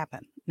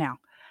happen. Now,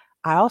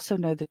 I also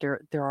know that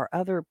there are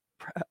other,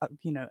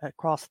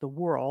 across the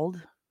world,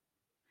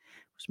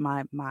 which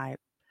my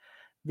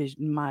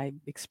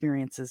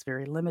experience is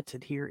very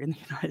limited here in the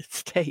United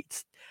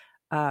States,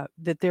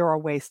 that there are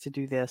ways to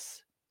do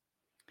this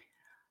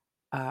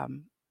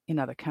in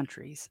other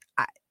countries.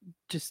 I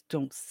just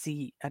don't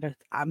see. I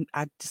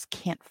just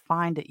can't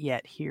find it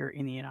yet here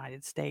in the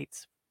United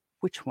States,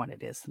 which one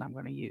it is that I'm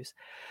going to use.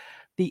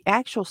 The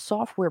actual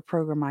software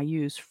program I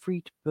use,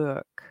 Free to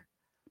Book,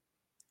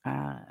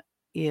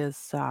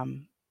 is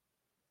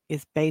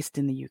based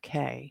in the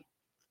UK,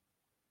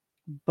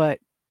 but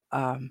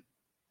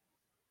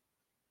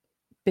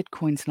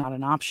Bitcoin's not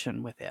an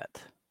option with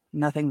it.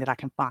 Nothing that I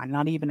can find,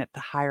 not even at the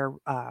higher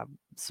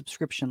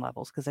subscription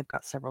levels, because they've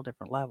got several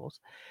different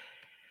levels.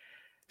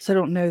 So I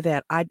don't know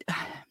that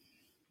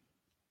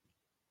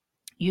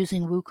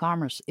using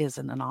WooCommerce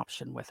isn't an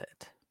option with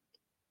it.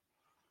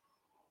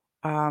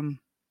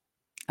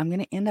 I'm going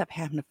to end up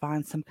having to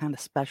find some kind of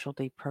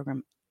specialty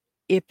program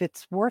if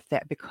it's worth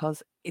that,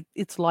 because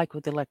it's like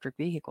with electric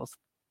vehicles.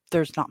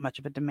 there's not much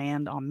of a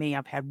demand on me.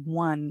 I've had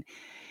one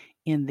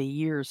in the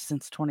years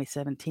since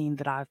 2017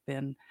 that I've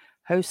been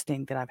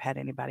hosting that I've had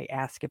anybody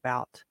ask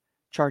about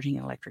charging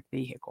an electric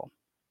vehicle.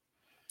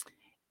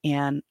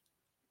 And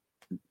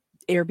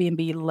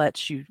Airbnb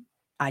lets you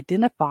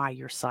identify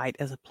your site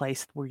as a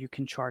place where you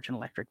can charge an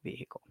electric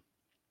vehicle.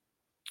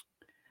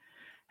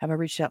 Have I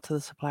reached out to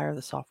the supplier of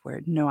the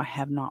software? No, I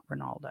have not,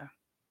 Ronaldo.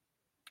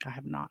 I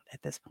have not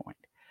at this point.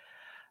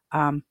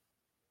 I'm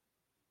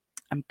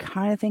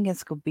kind of thinking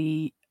it's going to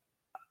be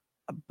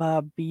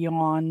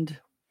beyond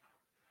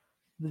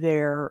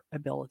their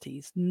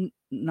abilities,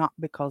 not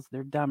because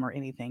they're dumb or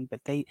anything,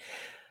 but the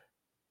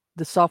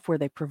software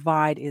they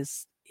provide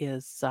is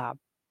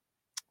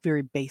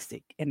very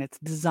basic, and it's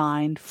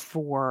designed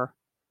for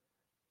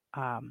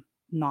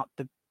not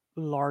the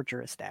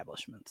larger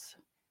establishments,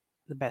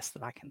 the best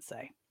that I can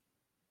say.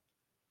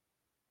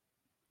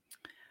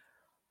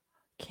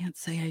 Can't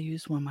say I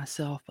use one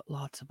myself, but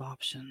lots of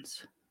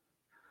options.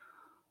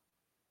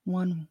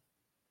 One,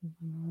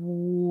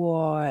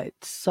 what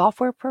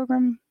software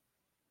program?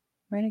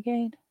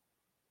 Renegade?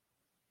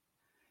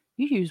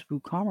 You use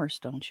WooCommerce,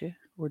 don't you?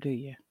 Or do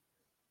you?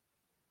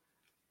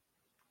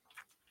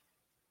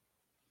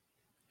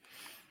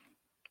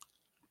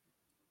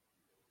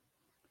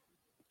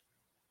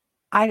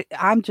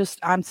 I'm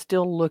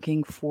still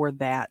looking for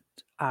that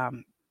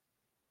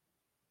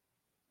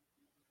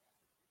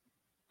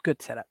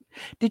good setup.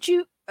 Did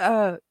you,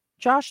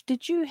 Josh?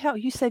 Did you help?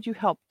 You said you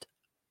helped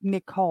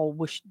Nicole.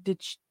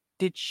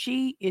 Is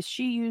she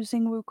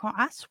using WooCommerce?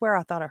 I swear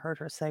I thought I heard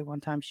her say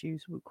one time she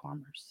used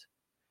WooCommerce.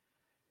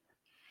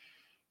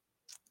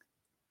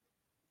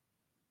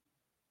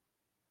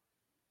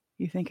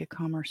 You think a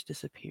comment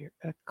disappeared?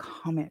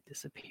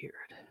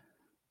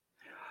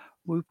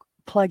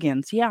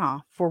 Plugins,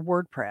 yeah, for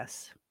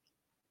WordPress.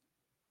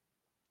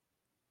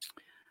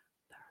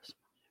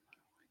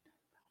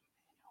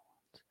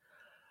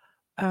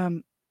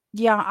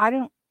 Yeah, I'm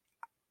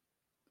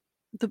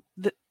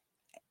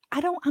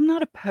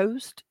not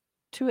opposed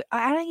to it.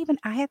 I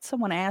had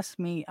someone ask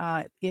me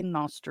in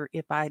Nostr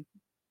if I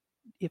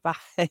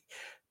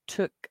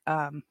took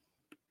how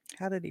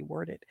did he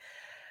word it?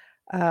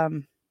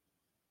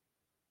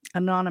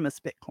 Anonymous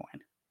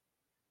Bitcoin.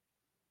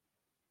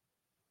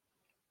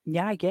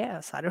 Yeah, I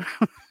guess. I don't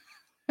know.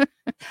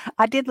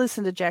 I did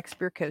listen to Jack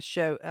Spirko's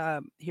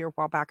show here a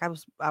while back. I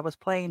was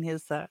playing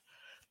his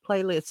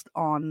playlist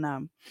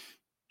on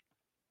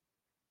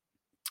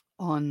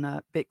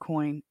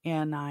Bitcoin,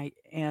 and I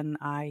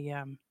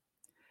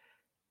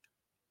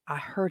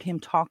heard him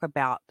talk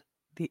about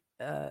the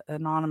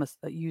anonymous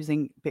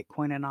using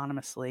Bitcoin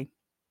anonymously.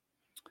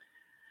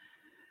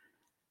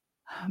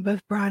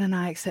 Both Brian and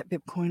I accept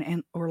Bitcoin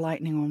and or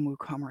Lightning on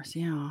WooCommerce.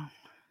 Yeah,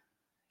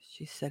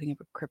 she's setting up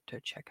a crypto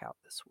checkout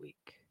this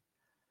week.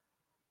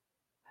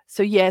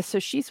 So so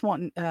she's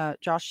wanting,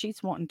 Josh.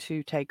 She's wanting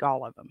to take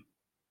all of them,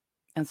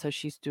 and so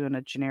she's doing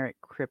a generic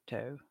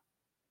crypto.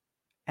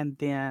 And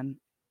then,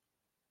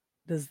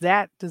 does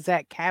that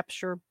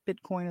capture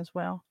Bitcoin as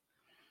well?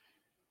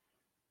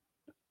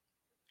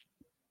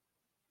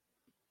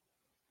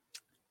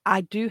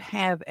 I do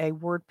have a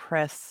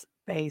WordPress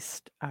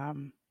based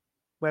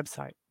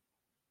website,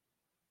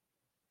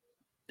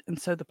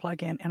 and so the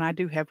plugin, and I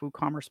do have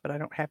WooCommerce, but I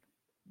don't have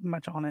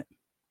much on it.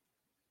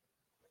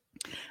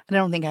 And I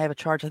don't think I have a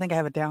charge. I think I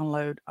have a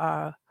download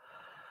a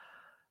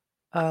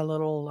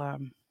little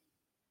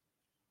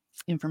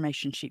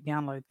information sheet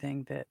download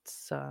thing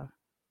that's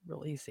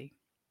real easy.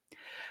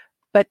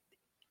 But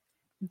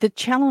the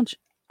challenge,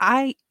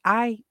 I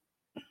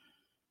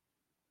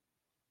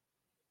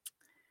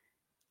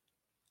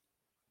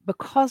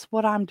because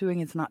what I'm doing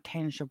is not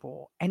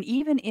tangible, and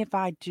even if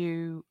I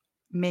do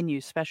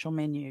special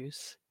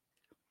menus,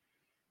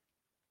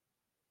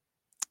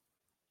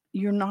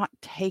 you're not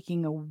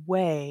taking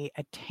away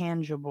a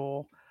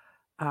tangible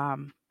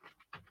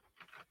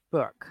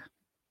book.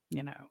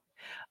 You know,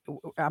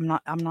 I'm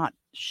not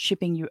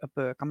shipping you a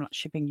book. I'm not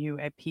shipping you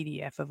a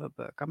PDF of a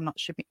book. I'm not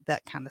shipping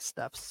that kind of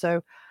stuff.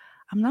 So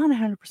I'm not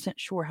 100%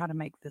 sure how to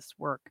make this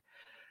work.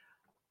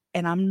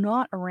 And I'm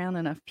not around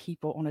enough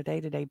people on a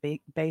day-to-day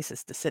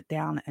basis to sit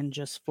down and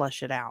just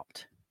flush it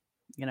out,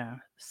 you know.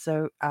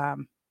 So,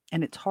 and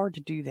it's hard to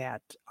do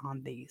that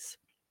on these.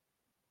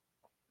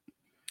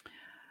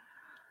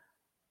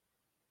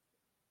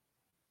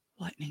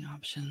 Lightning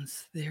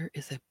options. There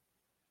is a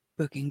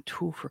booking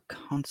tool for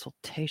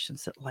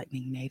consultations that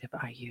Lightning Native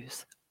I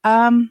use.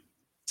 That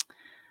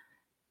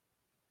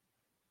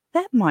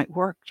might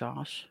work,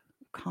 Josh.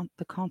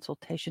 The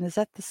consultation. Is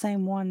that the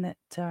same one that...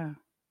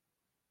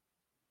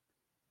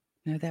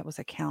 No, that was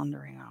a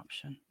calendaring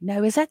option.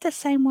 No, is that the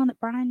same one that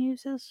Brian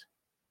uses?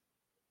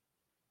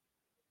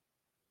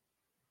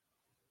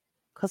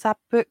 Because I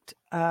booked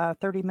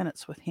 30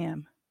 minutes with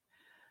him.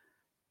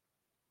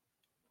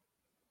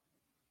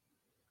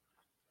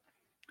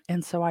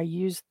 And so I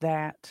used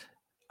that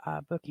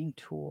booking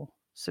tool.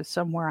 So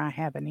somewhere I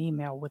have an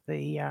email with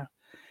the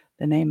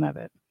name of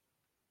it.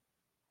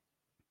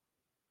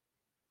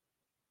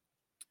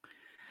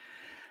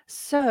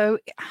 So,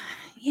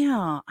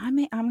 Yeah,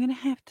 I'm gonna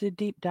have to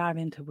deep dive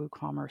into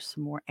WooCommerce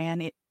some more,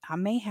 and I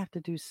may have to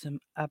do some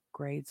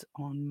upgrades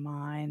on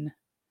mine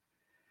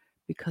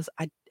because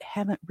I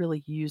haven't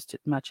really used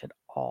it much at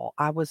all.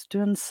 I was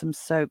doing some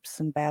soaps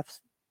and bath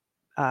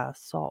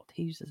salt.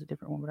 He uses a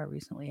different one, but I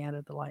recently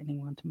added the lightning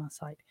one to my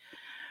site.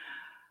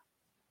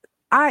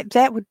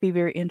 That would be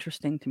very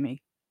interesting to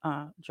me,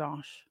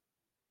 Josh.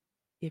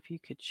 If you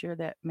could share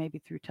that maybe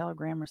through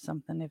Telegram or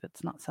something, if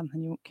it's not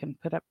something you can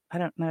put up. I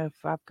don't know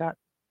if I've got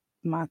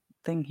my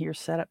thing here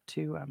set up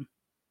to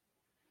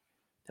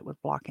that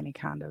would block any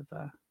kind of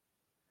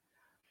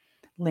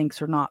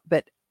links or not.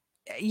 But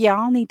yeah,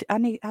 I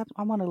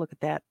want to look at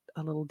that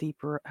a little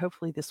deeper.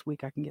 Hopefully this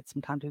week I can get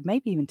some time to,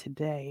 maybe even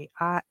today.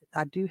 I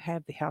do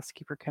have the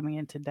housekeeper coming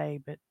in today,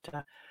 but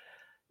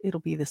it'll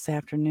be this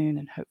afternoon,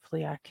 and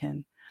hopefully I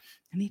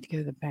need to go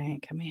to the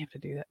bank. I may have to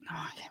do that. No,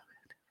 I can't.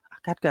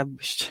 I've got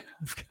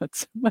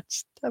so much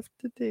stuff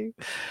to do,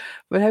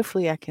 but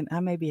hopefully I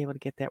may be able to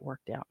get that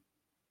worked out.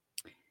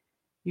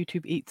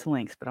 YouTube eats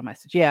links, but I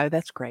message. Yeah,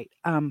 that's great.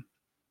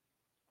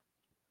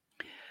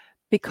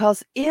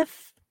 Because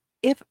if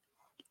the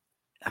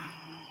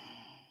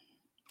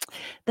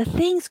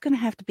thing's going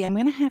to have to be, I'm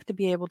going to have to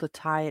be able to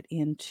tie it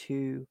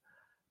into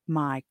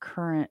my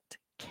current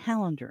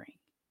calendaring,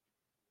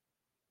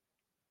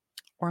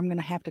 or I'm going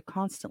to have to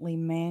constantly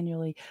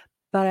manually.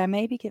 But I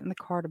may be getting the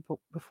cart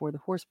before the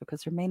horse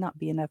because there may not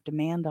be enough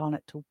demand on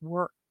it to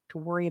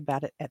worry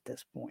about it at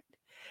this point.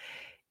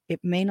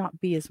 It may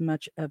not be as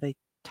much of a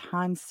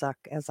time suck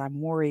as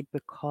I'm worried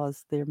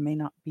because there may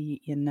not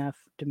be enough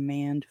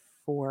demand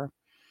for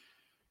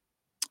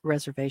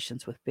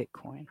reservations with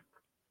Bitcoin.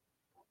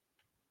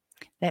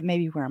 That may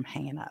be where I'm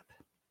hanging up.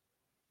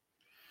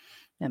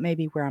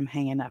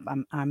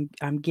 I'm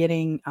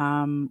getting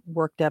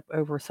worked up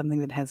over something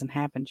that hasn't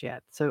happened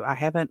yet. So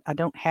I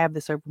don't have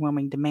this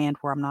overwhelming demand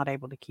where I'm not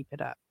able to keep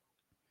it up.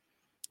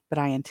 But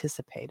I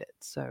anticipate it.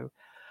 So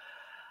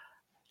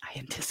I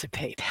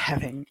anticipate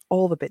having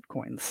all the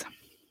Bitcoins.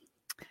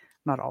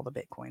 Not all the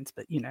Bitcoins,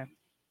 but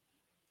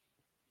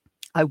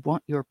I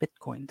want your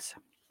Bitcoins.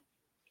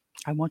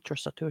 I want your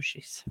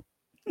Satoshis.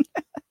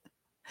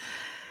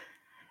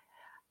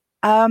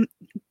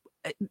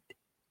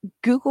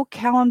 Google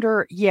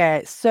Calendar,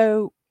 yeah.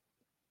 So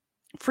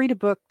Free to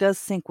Book does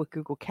sync with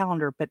Google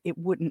Calendar, but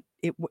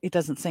it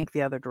doesn't sync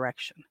the other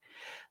direction.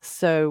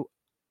 So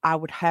I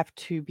would have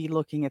to be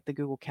looking at the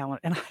Google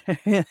Calendar, and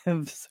I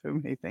have so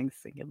many things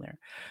syncing there.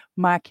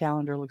 My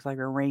calendar looks like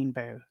a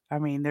rainbow. I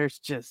mean, there's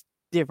just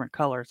different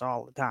colors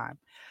all the time.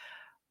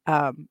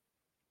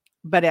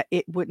 But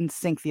it wouldn't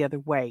sync the other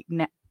way.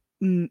 Now,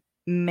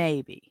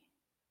 maybe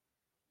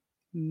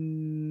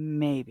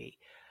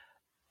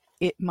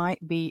it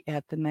might be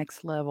at the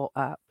next level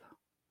up.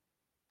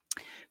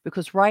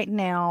 Because right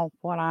now,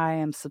 what I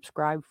am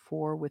subscribed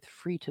for with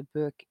Free to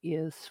Book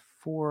is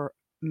for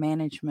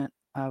management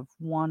of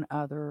one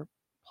other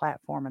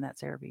platform, and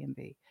that's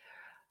Airbnb.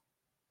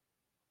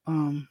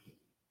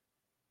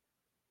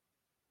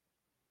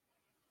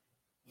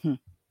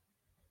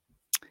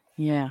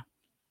 Yeah.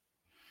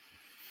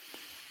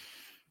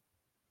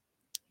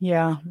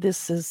 Yeah,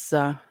 this is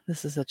a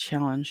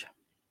challenge.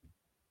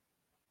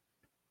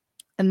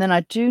 And then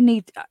I do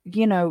need,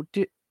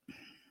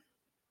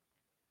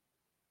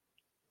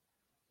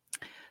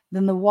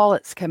 then the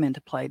wallets come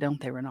into play,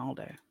 don't they,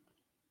 Ronaldo?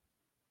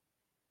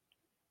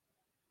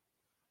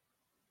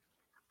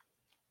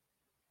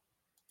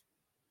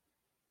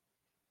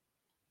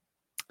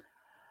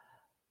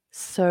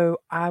 So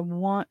I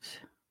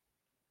want,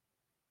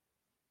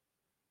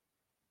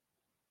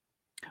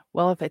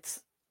 well, if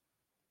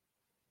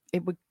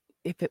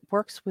it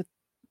works with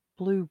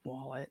Blue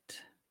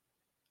Wallet,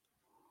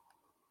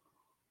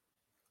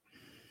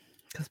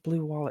 because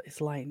Blue Wallet is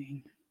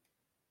Lightning.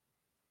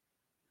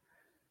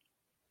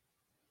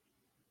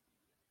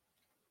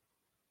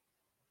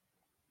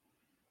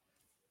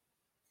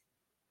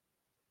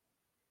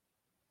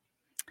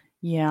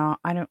 Yeah,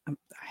 I don't. I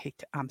hate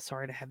to. I'm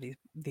sorry to have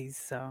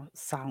these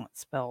silent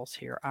spells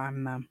here.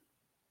 I'm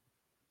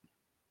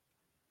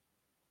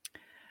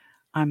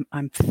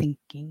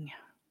thinking,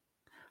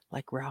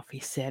 like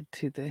Ralphie said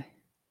to the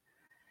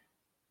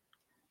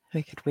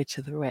Wicked Witch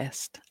of the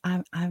West.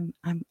 I'm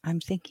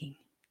thinking.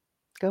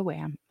 Go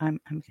away. I'm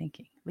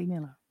thinking. Leave me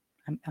alone.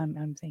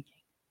 I'm thinking.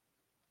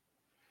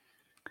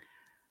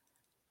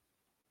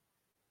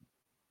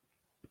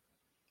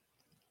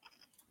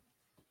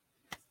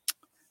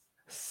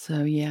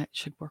 So yeah, it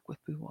should work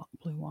with Blue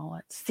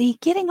Wallet. See,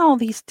 getting all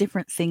these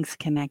different things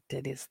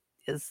connected is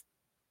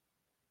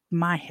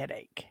my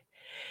headache.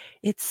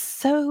 It's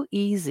so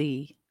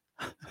easy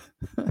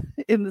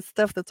in the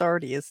stuff that's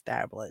already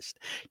established.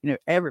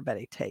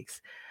 Everybody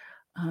takes.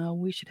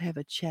 We should have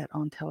a chat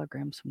on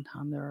Telegram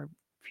sometime. There are a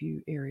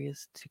few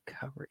areas to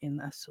cover in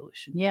a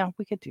solution. Yeah,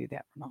 we could do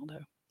that,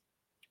 Ronaldo.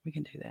 We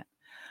can do that.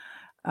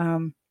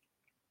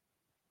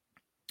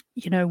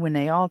 When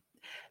they all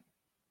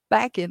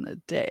back in the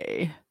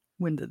day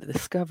when the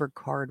Discover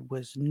card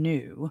was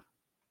new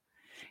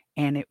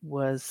and it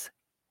was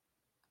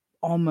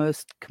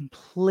almost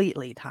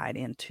completely tied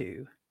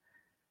into,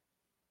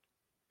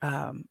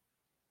 um,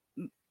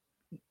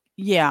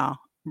 yeah,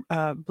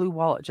 Blue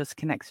Wallet just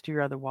connects to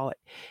your other wallet.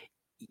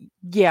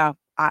 Yeah,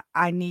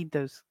 I need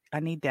those. I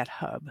need that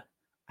hub.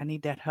 I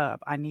need that hub.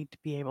 I need to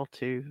be able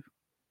to,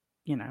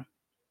 you know,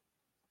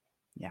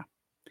 yeah.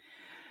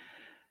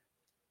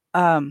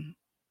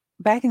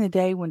 Back in the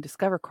day when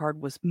Discover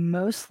Card was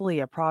mostly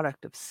a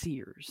product of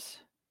Sears,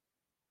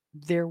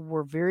 there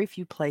were very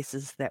few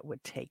places that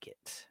would take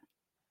it.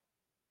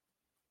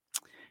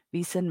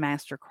 Visa and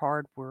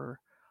MasterCard were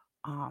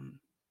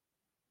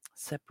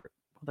separate.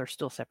 Well, they're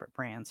still separate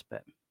brands,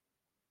 but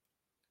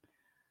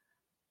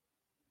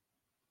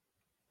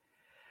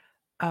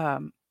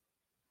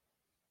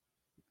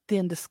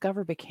then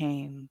Discover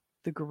became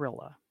the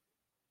gorilla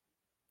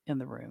in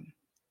the room.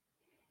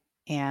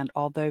 And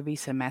although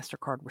Visa and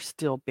MasterCard were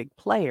still big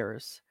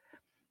players,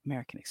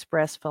 American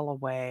Express fell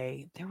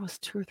away. There was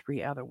 2 or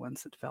 3 other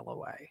ones that fell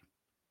away.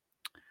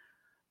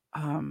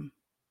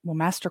 Well,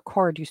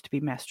 MasterCard used to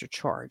be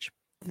MasterCharge.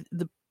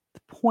 The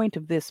point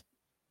of this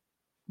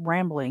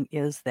rambling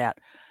is that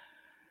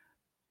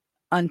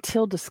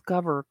until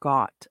Discover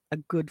got a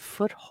good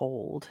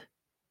foothold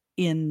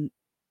in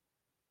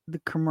the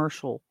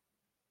commercial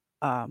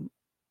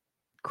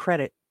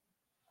credit,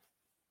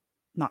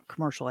 not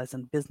commercial as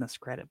in business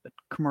credit, but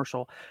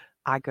commercial,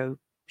 I go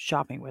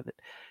shopping with it,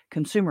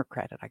 consumer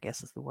credit, I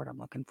guess is the word I'm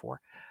looking for.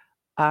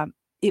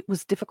 It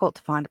was difficult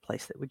to find a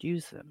place that would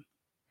use them.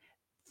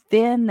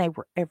 Then they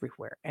were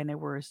everywhere, and they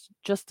were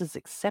just as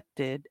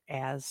accepted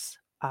as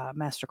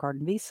MasterCard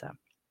and Visa.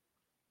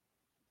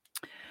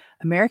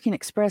 American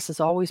Express has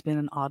always been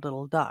an odd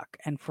little duck,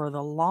 and for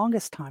the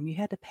longest time, you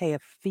had to pay a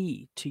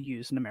fee to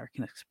use an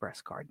American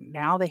Express card.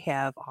 Now they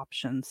have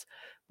options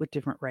with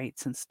different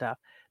rates and stuff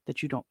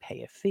that you don't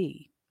pay a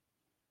fee.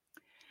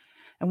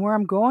 And where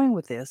I'm going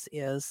with this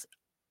is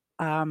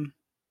trying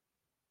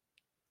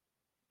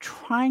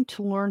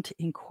to learn to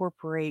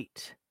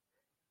incorporate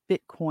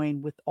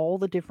Bitcoin with all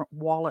the different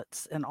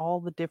wallets and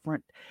all the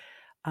different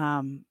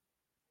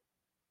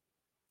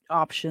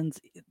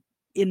options,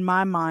 in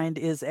my mind,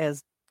 is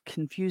as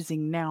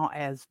confusing now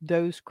as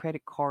those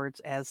credit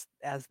cards as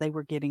they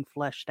were getting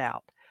fleshed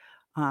out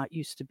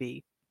used to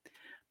be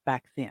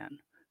back then,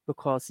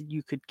 because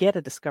you could get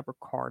a Discover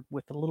card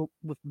with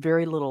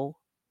very little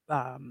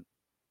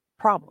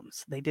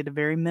problems. They did a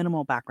very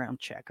minimal background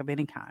check of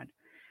any kind.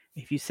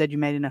 If you said you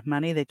made enough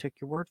money, they took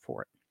your word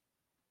for it.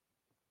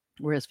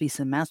 Whereas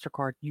Visa and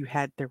MasterCard,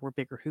 there were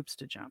bigger hoops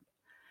to jump.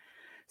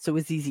 So it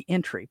was easy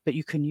entry, but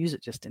you couldn't use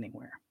it just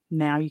anywhere.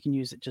 Now you can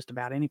use it just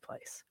about any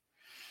place.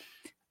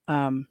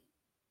 And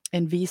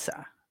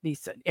Visa,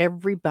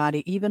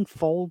 everybody, even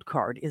Fold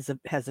card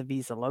has a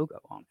Visa logo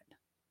on it.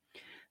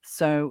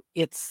 So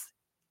it's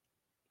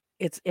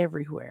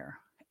everywhere.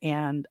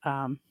 And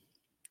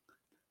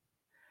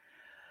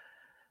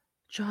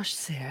Josh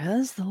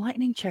says the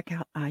Lightning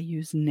checkout I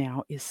use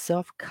now is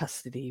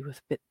self-custody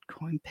with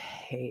Bitcoin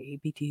Pay,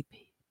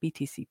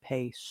 BTC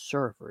Pay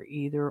server,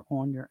 either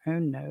on your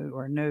own node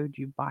or a node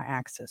you buy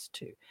access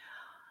to.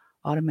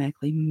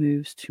 Automatically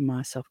moves to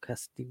my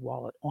self-custody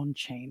wallet on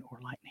chain or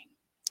Lightning.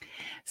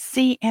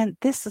 See, and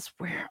this is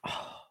where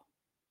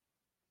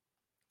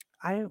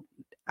I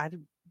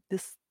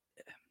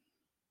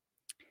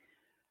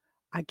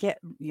get,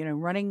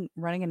 running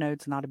a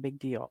node's not a big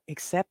deal,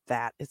 except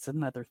that it's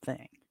another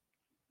thing.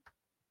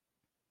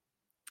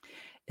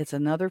 It's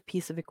another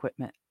piece of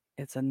equipment.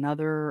 It's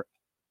another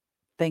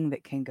thing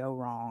that can go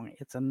wrong.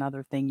 It's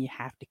another thing you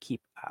have to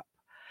keep up.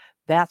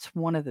 That's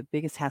one of the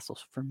biggest hassles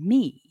for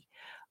me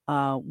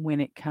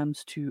when it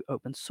comes to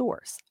open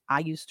source. I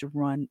used to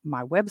run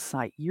my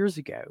website years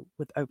ago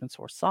with open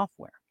source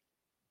software.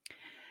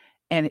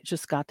 And it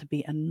just got to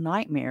be a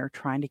nightmare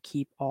trying to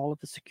keep all of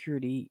the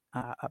security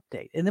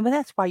updated. And then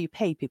that's why you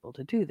pay people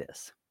to do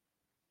this.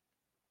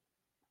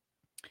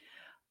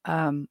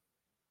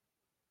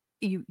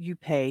 You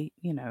pay,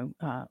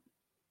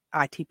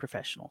 IT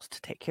professionals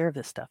to take care of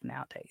this stuff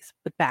nowadays.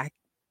 But back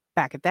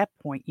at that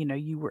point,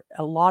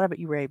 a lot of it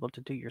you were able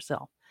to do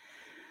yourself.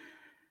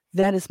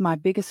 That is my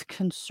biggest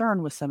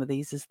concern with some of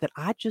these, is that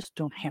I just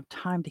don't have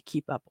time to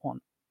keep up on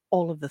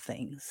all of the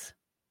things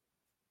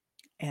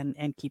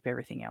and keep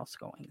everything else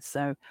going.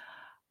 So,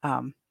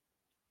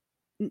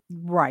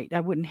 right, I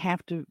wouldn't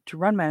have to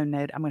run my own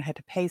node. I'm going to have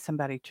to pay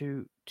somebody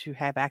to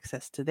have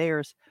access to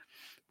theirs,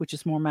 which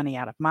is more money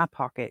out of my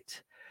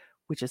pocket,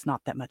 which is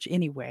not that much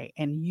anyway.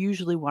 And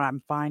usually what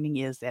I'm finding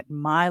is at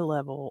my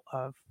level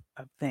of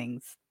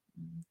things,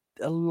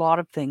 a lot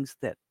of things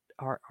that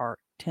are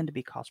tend to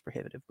be cost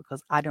prohibitive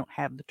because I don't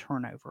have the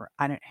turnover.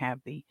 I don't have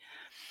the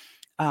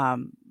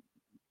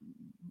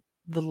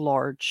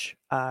large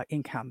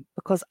income,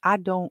 because I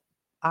don't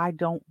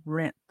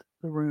rent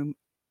the room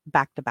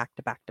back to back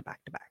to back to back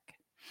to back.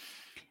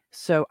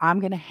 So I'm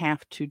going to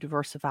have to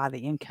diversify the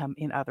income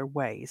in other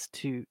ways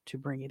to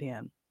bring it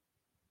in.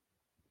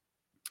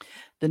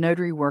 The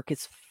notary work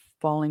is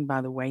falling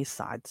by the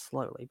wayside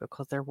slowly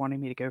because they're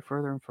wanting me to go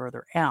further and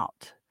further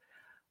out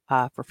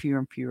for fewer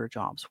and fewer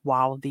jobs,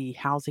 while the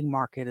housing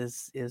market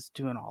is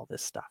doing all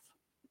this stuff,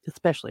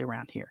 especially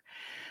around here.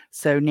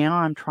 So now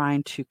I'm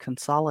trying to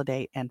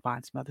consolidate and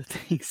find some other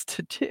things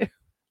to do.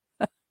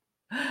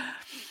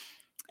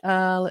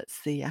 Let's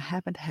see. I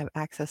happen to have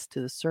access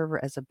to the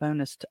server as a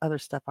bonus to other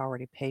stuff I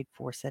already paid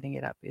for. Setting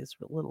it up is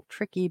a little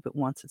tricky, but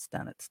once it's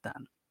done, it's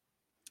done.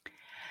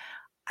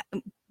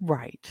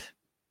 Right.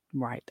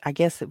 I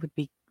guess it would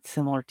be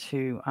similar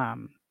to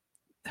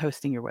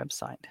hosting your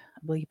website.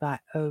 I believe I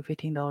owe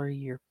 $15 a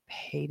year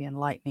paid in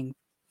Lightning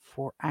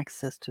for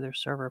access to their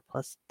server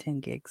plus 10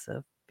 gigs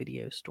of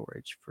video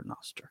storage for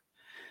Nostr.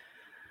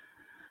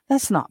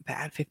 That's not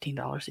bad.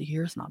 $15 a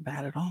year is not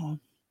bad at all.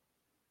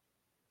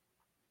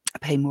 I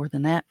pay more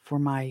than that for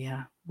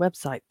my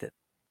website that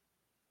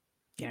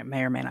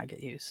may or may not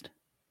get used.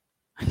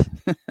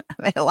 I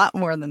pay a lot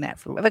more than that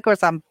for. Of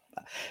course, I'm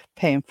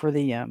paying for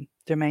the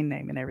domain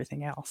name and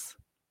everything else.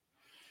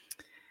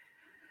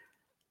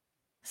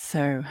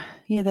 So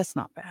yeah, that's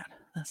not bad.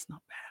 And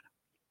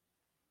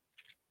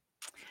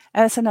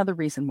that's another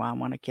reason why I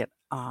want to get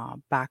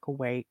back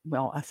away.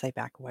 Well, I say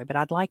back away, but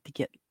I'd like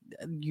to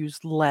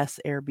use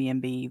less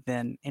Airbnb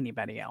than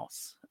anybody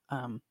else.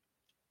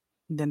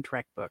 Than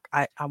DirectBook.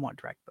 I want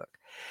DirectBook.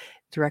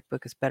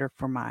 DirectBook is better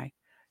for my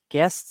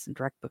guests, and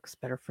DirectBook is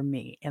better for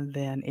me. And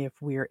then if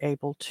we're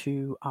able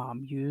to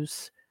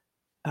use,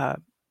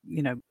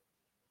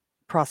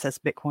 process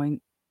Bitcoin,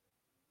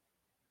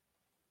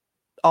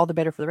 all the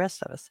better for the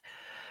rest of us.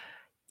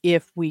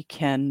 If we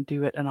can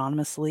do it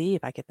anonymously,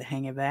 if I get the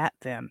hang of that,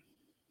 then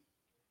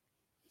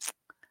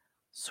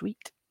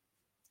sweet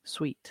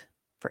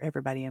for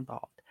everybody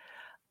involved.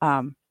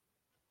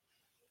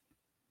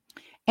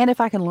 And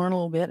if I can learn a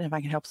little bit, and if I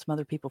can help some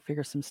other people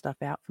figure some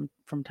stuff out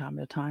from time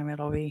to time,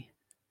 it'll be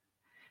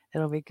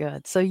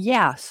good. So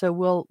yeah, so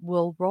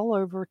we'll roll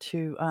over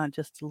to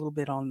just a little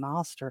bit on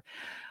Nostr.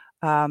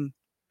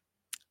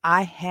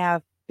 I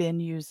have been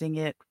using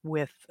it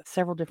with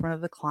several different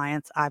of the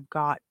clients. I've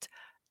got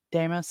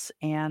Demas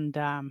and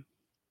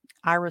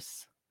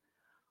Iris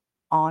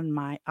on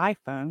my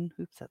iPhone.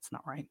 Oops, that's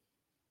not right.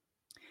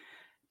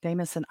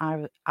 Demas and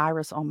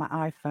Iris on my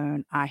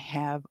iPhone. I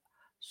have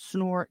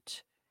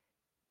Snort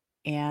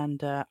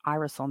and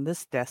Iris on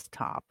this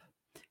desktop,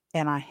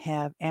 and I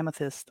have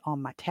Amethyst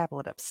on my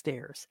tablet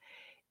upstairs.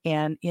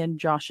 And in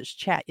Josh's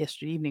chat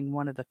yesterday evening,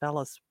 one of the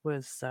fellows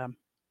was,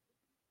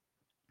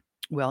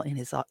 in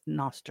his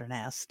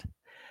NostrNest,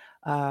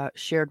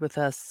 shared with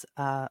us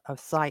a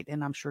site,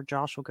 and I'm sure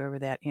Josh will go over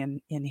that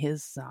in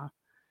his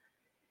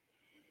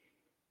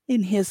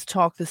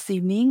talk this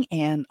evening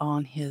and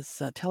on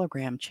his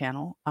Telegram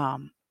channel.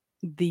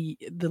 The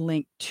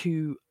link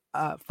to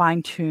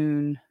fine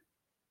tune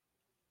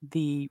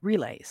the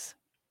relays.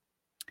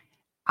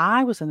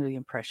 I was under the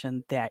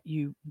impression that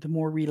the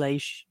more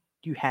relays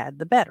you had,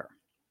 the better.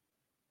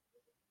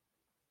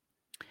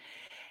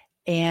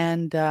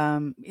 And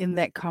in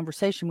that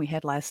conversation we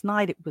had last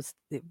night, it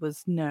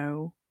was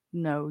no,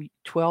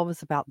 12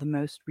 is about the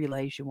most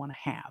relays you want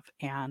to have.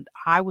 And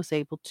I was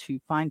able to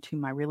fine tune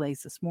my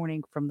relays this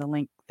morning from the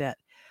link that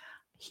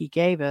he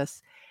gave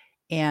us.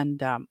 And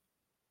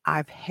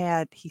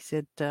he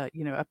said,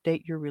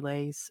 update your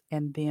relays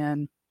and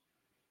then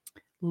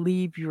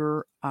leave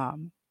your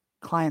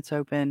clients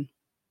open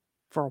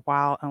for a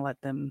while and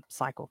let them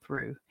cycle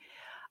through.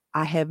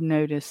 I have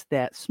noticed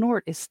that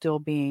Snort is still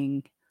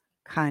being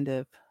kind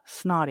of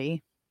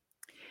snotty.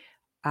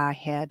 I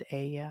had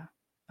a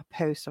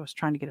post. I was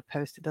trying to get a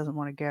post. It doesn't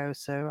want to go,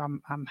 so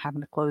I'm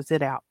having to close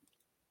it out.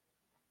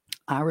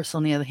 Iris,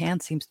 on the other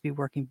hand, seems to be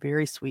working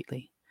very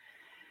sweetly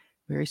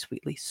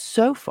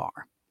so far.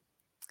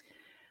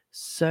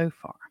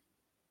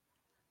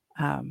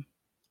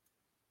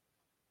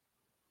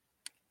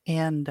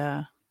 And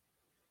I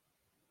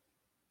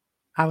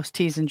was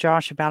teasing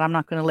Josh about I'm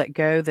not going to let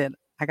go that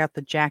I got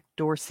the Jack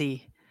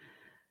Dorsey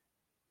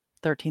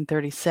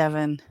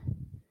 1337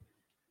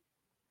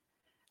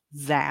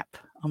 Zap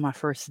on my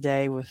first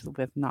day on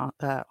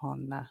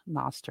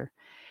Nostr,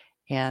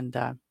 and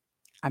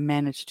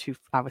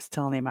I was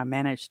telling him I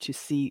managed to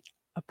see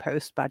a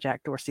post by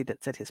Jack Dorsey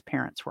that said his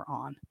parents were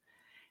on,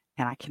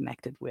 and I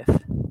connected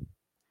with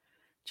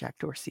Jack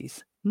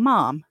Dorsey's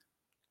mom.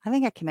 I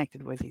think I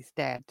connected with his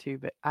dad too,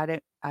 but I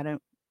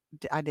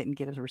didn't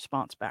get a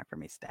response back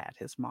from his dad.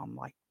 His mom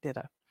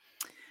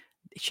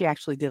she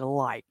actually did a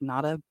like,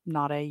 not a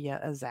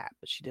zap,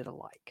 but she did a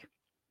like.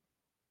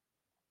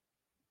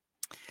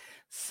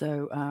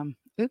 So,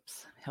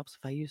 oops, helps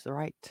if I use the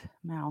right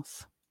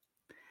mouse.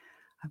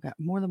 I've got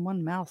more than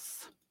one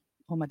mouse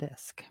on my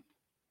desk,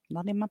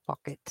 not in my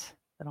pocket,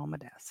 but on my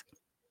desk.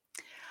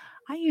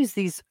 I use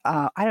these,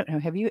 I don't know,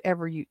 have you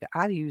ever used,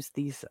 I use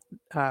these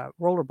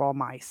rollerball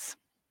mice.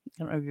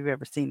 I don't know if you've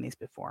ever seen these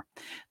before.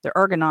 They're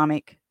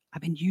ergonomic.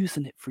 I've been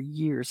using it for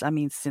years. I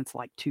mean, since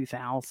like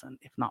 2000,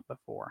 if not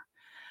before.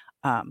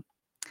 You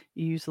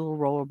use a little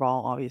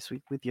rollerball,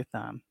 obviously, with your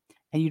thumb,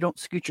 and you don't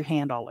scoot your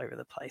hand all over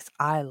the place.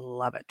 I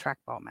love it.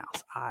 Trackball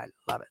mouse. I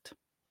love it.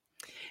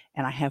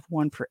 And I have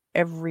one for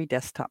every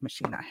desktop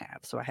machine I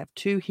have. So I have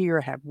 2 here,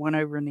 I have 1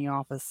 over in the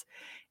office,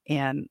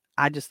 and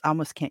I just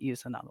almost can't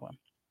use another one.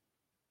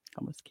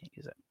 Almost can't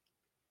use it.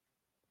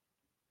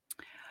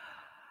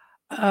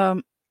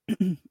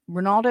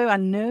 Ronaldo, I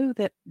know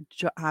that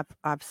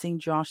I've seen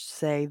Josh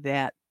say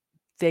that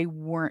they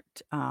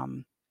weren't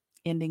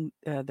ending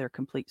their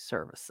complete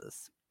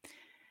services.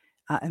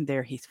 And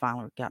there he's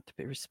finally got to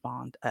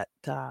respond.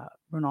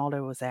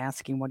 Ronaldo was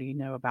asking, what do you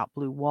know about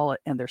Blue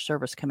Wallet and their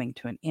service coming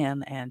to an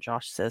end? And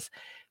Josh says,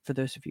 for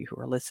those of you who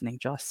are listening,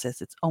 Josh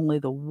says it's only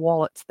the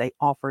wallets they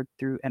offered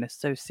through an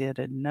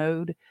associated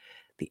node.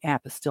 The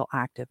app is still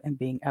active and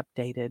being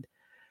updated.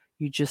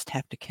 You just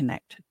have to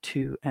connect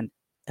to an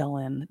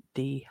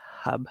LND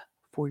hub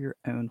for your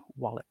own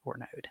wallet or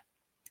node.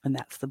 And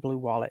that's the Blue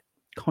Wallet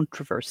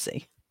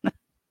controversy.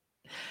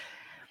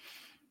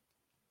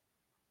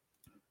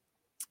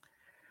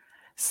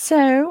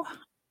 So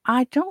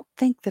I don't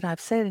think that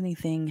I've said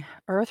anything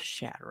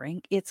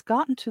earth-shattering. It's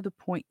gotten to the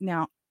point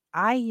now.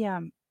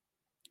 I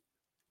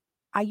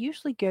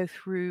usually go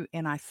through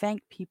and I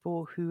thank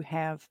people who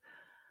have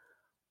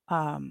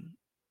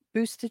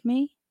boosted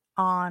me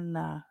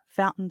on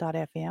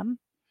fountain.fm.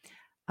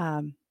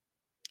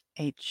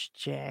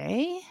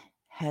 HJ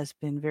has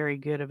been very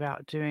good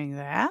about doing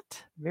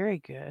that. Very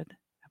good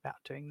about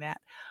doing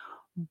that.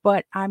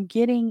 But I'm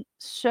getting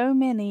so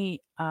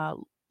many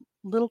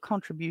little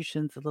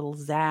contributions, little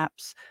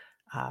zaps,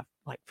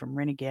 like from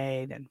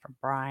Renegade and from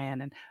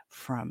Brian and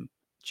from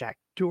Jack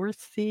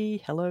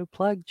Dorsey. Hello,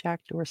 plug Jack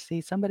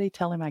Dorsey. Somebody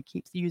tell him I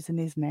keep using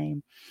his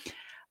name.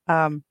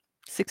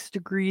 6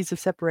 degrees of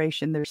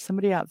separation. There's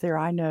somebody out there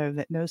I know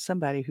that knows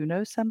somebody who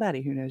knows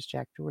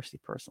Jack Dorsey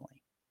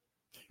personally.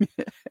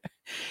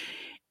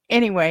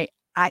 Anyway,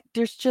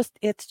 it's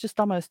just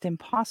almost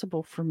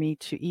impossible for me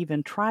to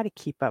even try to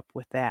keep up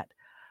with that.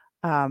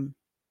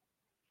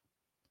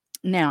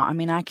 Now, I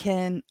mean, I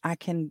can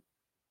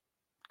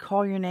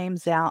call your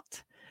names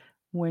out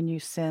when you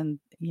send,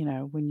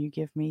 when you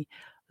give me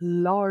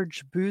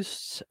large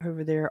boosts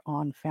over there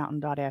on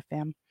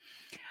fountain.fm.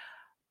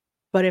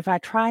 But if I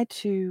tried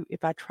to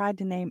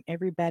name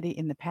everybody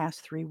in the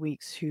past 3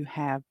 weeks who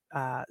have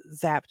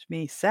zapped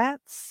me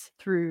sats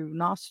through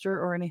Nostr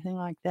or anything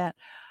like that,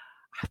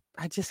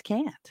 I just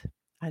can't.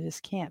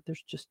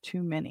 There's just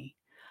too many.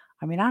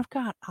 I mean, I've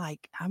got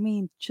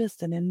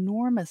just an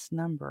enormous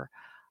number.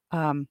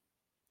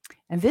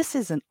 And this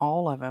isn't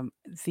all of them.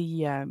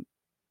 The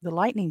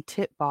Lightning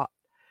Tip bot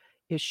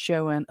is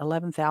showing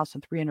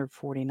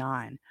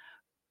 11,349,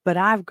 but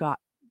I've got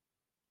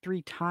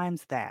 3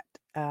 times that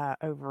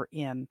over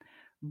in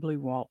Blue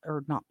Wallet,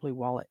 or not Blue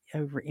Wallet,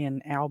 over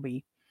in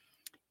Alby.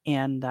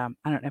 And I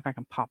don't know if I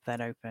can pop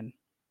that open.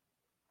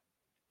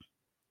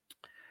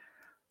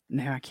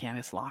 No, I can't.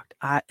 It's locked.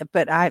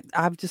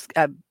 I've just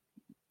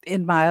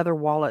in my other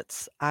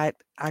wallets, I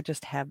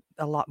just have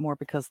a lot more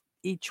because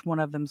each one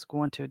of them's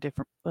going to a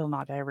different. Well,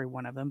 not every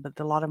one of them, but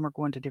a lot of them are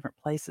going to different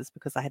places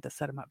because I had to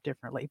set them up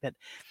differently. But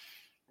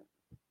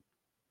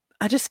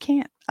I just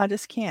can't.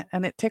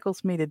 And it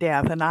tickles me to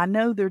death. And I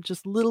know they're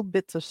just little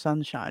bits of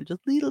sunshine,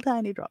 just little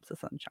tiny drops of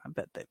sunshine,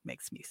 but that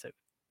makes me so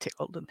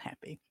tickled and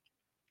happy.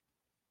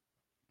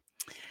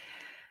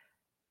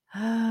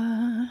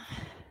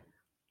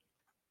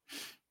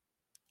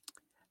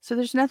 So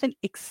there's nothing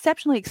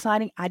exceptionally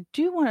exciting. I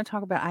do want to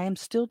talk about, I am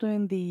still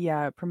doing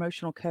the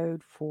promotional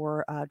code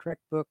for Direct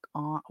Book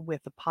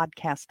with the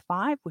Podcast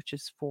 5, which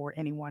is for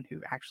anyone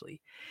who actually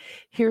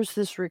hears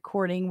this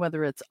recording,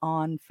 whether it's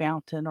on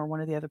Fountain or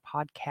one of the other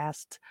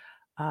podcast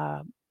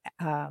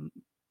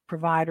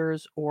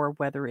providers, or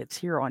whether it's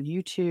here on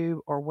YouTube,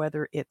 or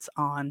whether it's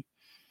on,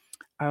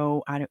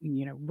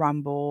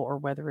 Rumble, or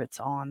whether it's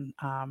on,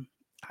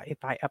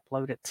 if I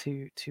upload it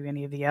to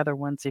any of the other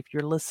ones. If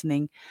you're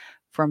listening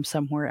from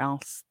somewhere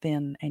else,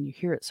 and you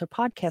hear it, so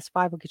Podcast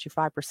 5 will get you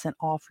 5%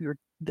 off your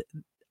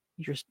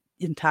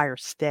entire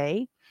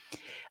stay.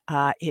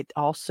 It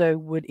also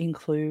would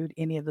include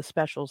any of the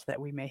specials that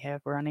we may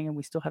have running, and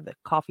we still have the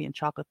coffee and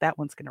chocolate. That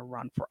one's going to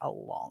run for a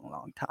long,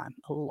 long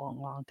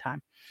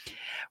time.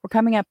 We're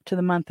coming up to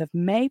the month of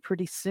May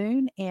pretty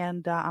soon,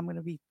 and I'm going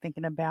to be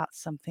thinking about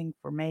something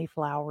for May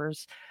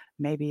flowers.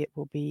 Maybe it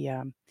will be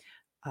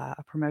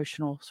a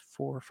promotional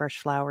for fresh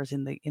flowers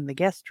in the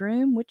guest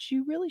room, which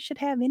you really should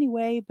have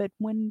anyway. But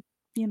when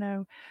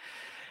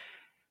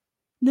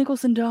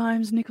nickels and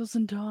dimes,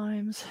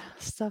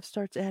 stuff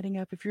starts adding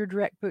up. If you're a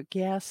direct book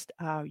guest,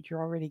 you're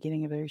already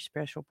getting a very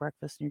special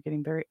breakfast, and you're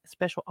getting very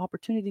special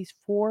opportunities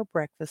for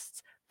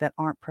breakfasts that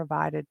aren't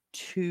provided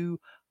to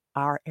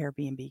our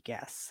Airbnb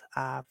guests.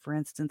 For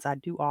instance, I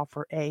do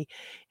offer I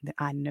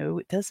know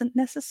it doesn't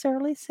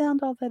necessarily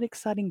sound all that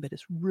exciting, but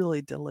it's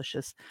really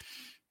delicious.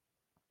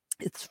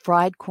 It's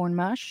fried corn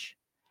mush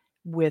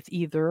with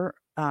either,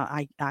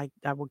 I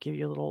will give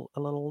you a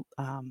little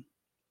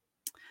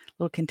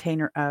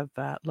container of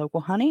local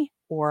honey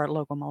or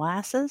local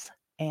molasses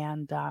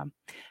and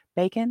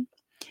bacon,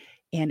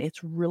 and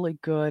it's really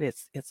good.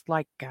 It's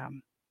like a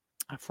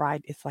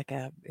fried. It's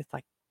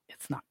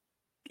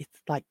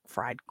like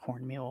fried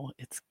cornmeal.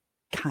 It's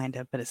kind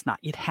of, but it's not.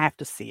 You'd have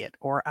to see it.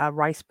 Or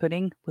rice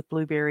pudding with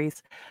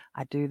blueberries.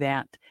 I do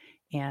that.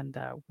 And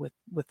with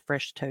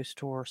fresh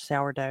toast or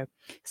sourdough.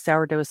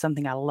 Sourdough is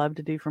something I love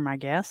to do for my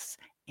guests,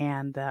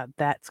 and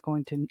that's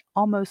going to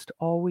almost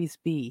always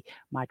be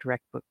my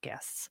direct book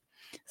guests.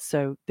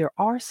 So there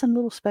are some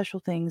little special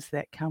things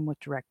that come with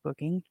direct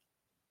booking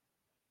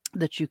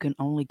that you can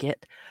only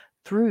get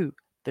through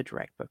the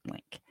direct book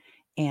link.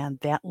 And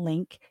that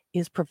link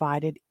is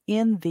provided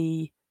in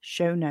the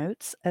show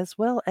notes as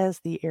well as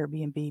the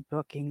Airbnb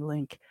booking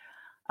link,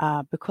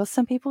 because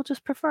some people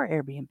just prefer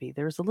Airbnb.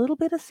 There's a little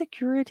bit of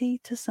security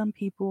to some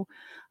people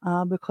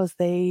because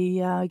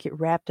they get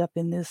wrapped up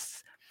in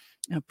this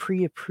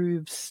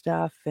pre-approved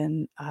stuff.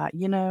 And,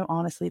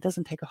 honestly, it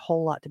doesn't take a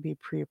whole lot to be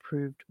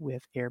pre-approved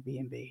with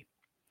Airbnb.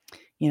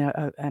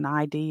 An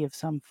ID of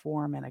some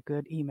form and a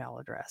good email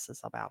address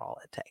is about all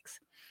it takes.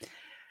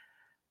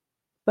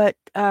 But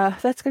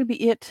that's going to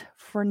be it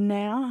for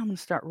now. I'm going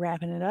to start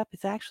wrapping it up.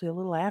 It's actually a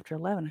little after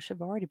 11. I should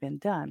have already been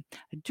done.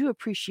 I do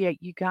appreciate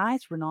you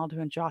guys, Ronaldo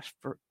and Josh,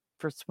 for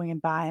swinging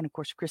by. And, of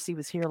course, Chrissy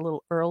was here a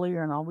little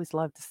earlier, and I always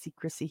love to see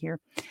Chrissy here.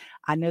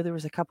 I know there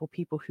was a couple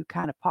people who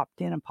kind of popped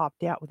in and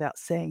popped out without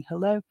saying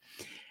hello.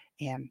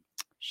 And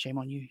shame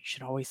on you. You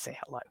should always say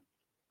hello.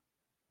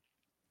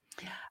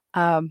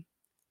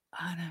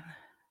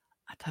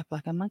 I type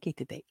like a monkey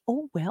today.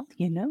 Oh, well,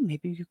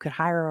 maybe you could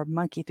hire a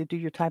monkey to do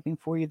your typing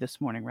for you this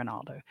morning,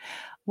 Ronaldo.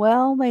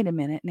 Well, wait a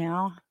minute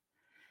now.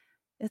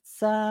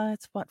 It's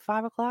what,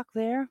 5 o'clock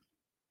there?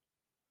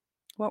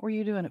 What were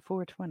you doing at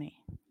 4:20?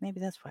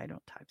 Maybe that's why I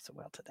don't type so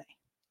well today.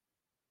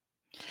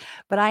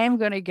 But I am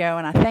going to go,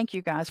 and I thank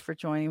you guys for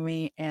joining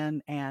me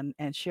and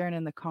sharing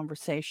in the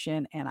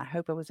conversation. And I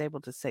hope I was able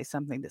to say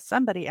something that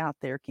somebody out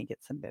there can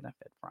get some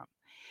benefit from.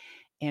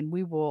 And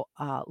we will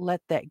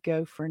let that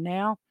go for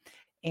now.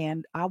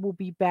 And I will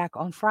be back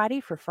on Friday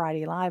for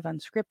Friday Live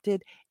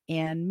Unscripted.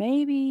 And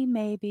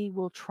maybe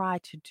we'll try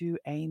to do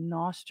a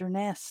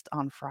NostrNest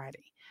on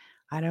Friday.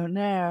 I don't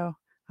know.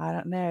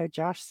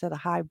 Josh set a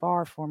high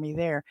bar for me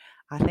there.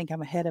 I think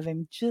I'm ahead of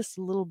him just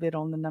a little bit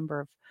on the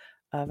number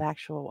of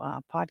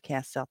actual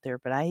podcasts out there.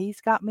 But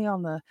he's got me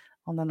on the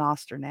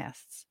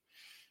NostrNests.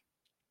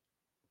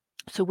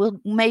 So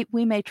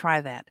we may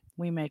try that.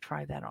 We may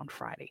try that on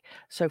Friday.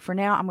 So for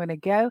now, I'm going to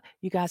go.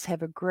 You guys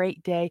have a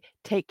great day.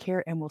 Take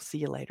care, and we'll see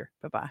you later.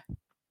 Bye-bye.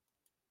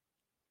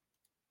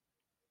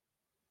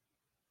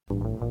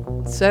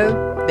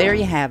 So there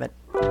you have it.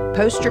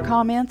 Post your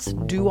comments,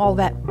 do all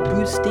that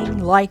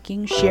boosting,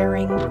 liking,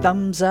 sharing,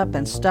 thumbs up,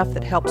 and stuff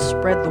that helps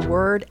spread the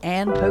word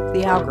and poke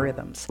the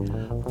algorithms.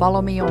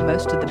 Follow me on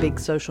most of the big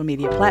social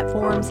media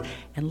platforms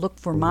and look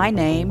for my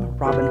name,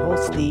 Robin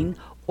Holstein,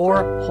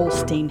 or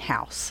Holstein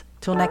House.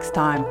 Till next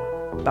time,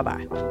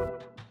 bye-bye.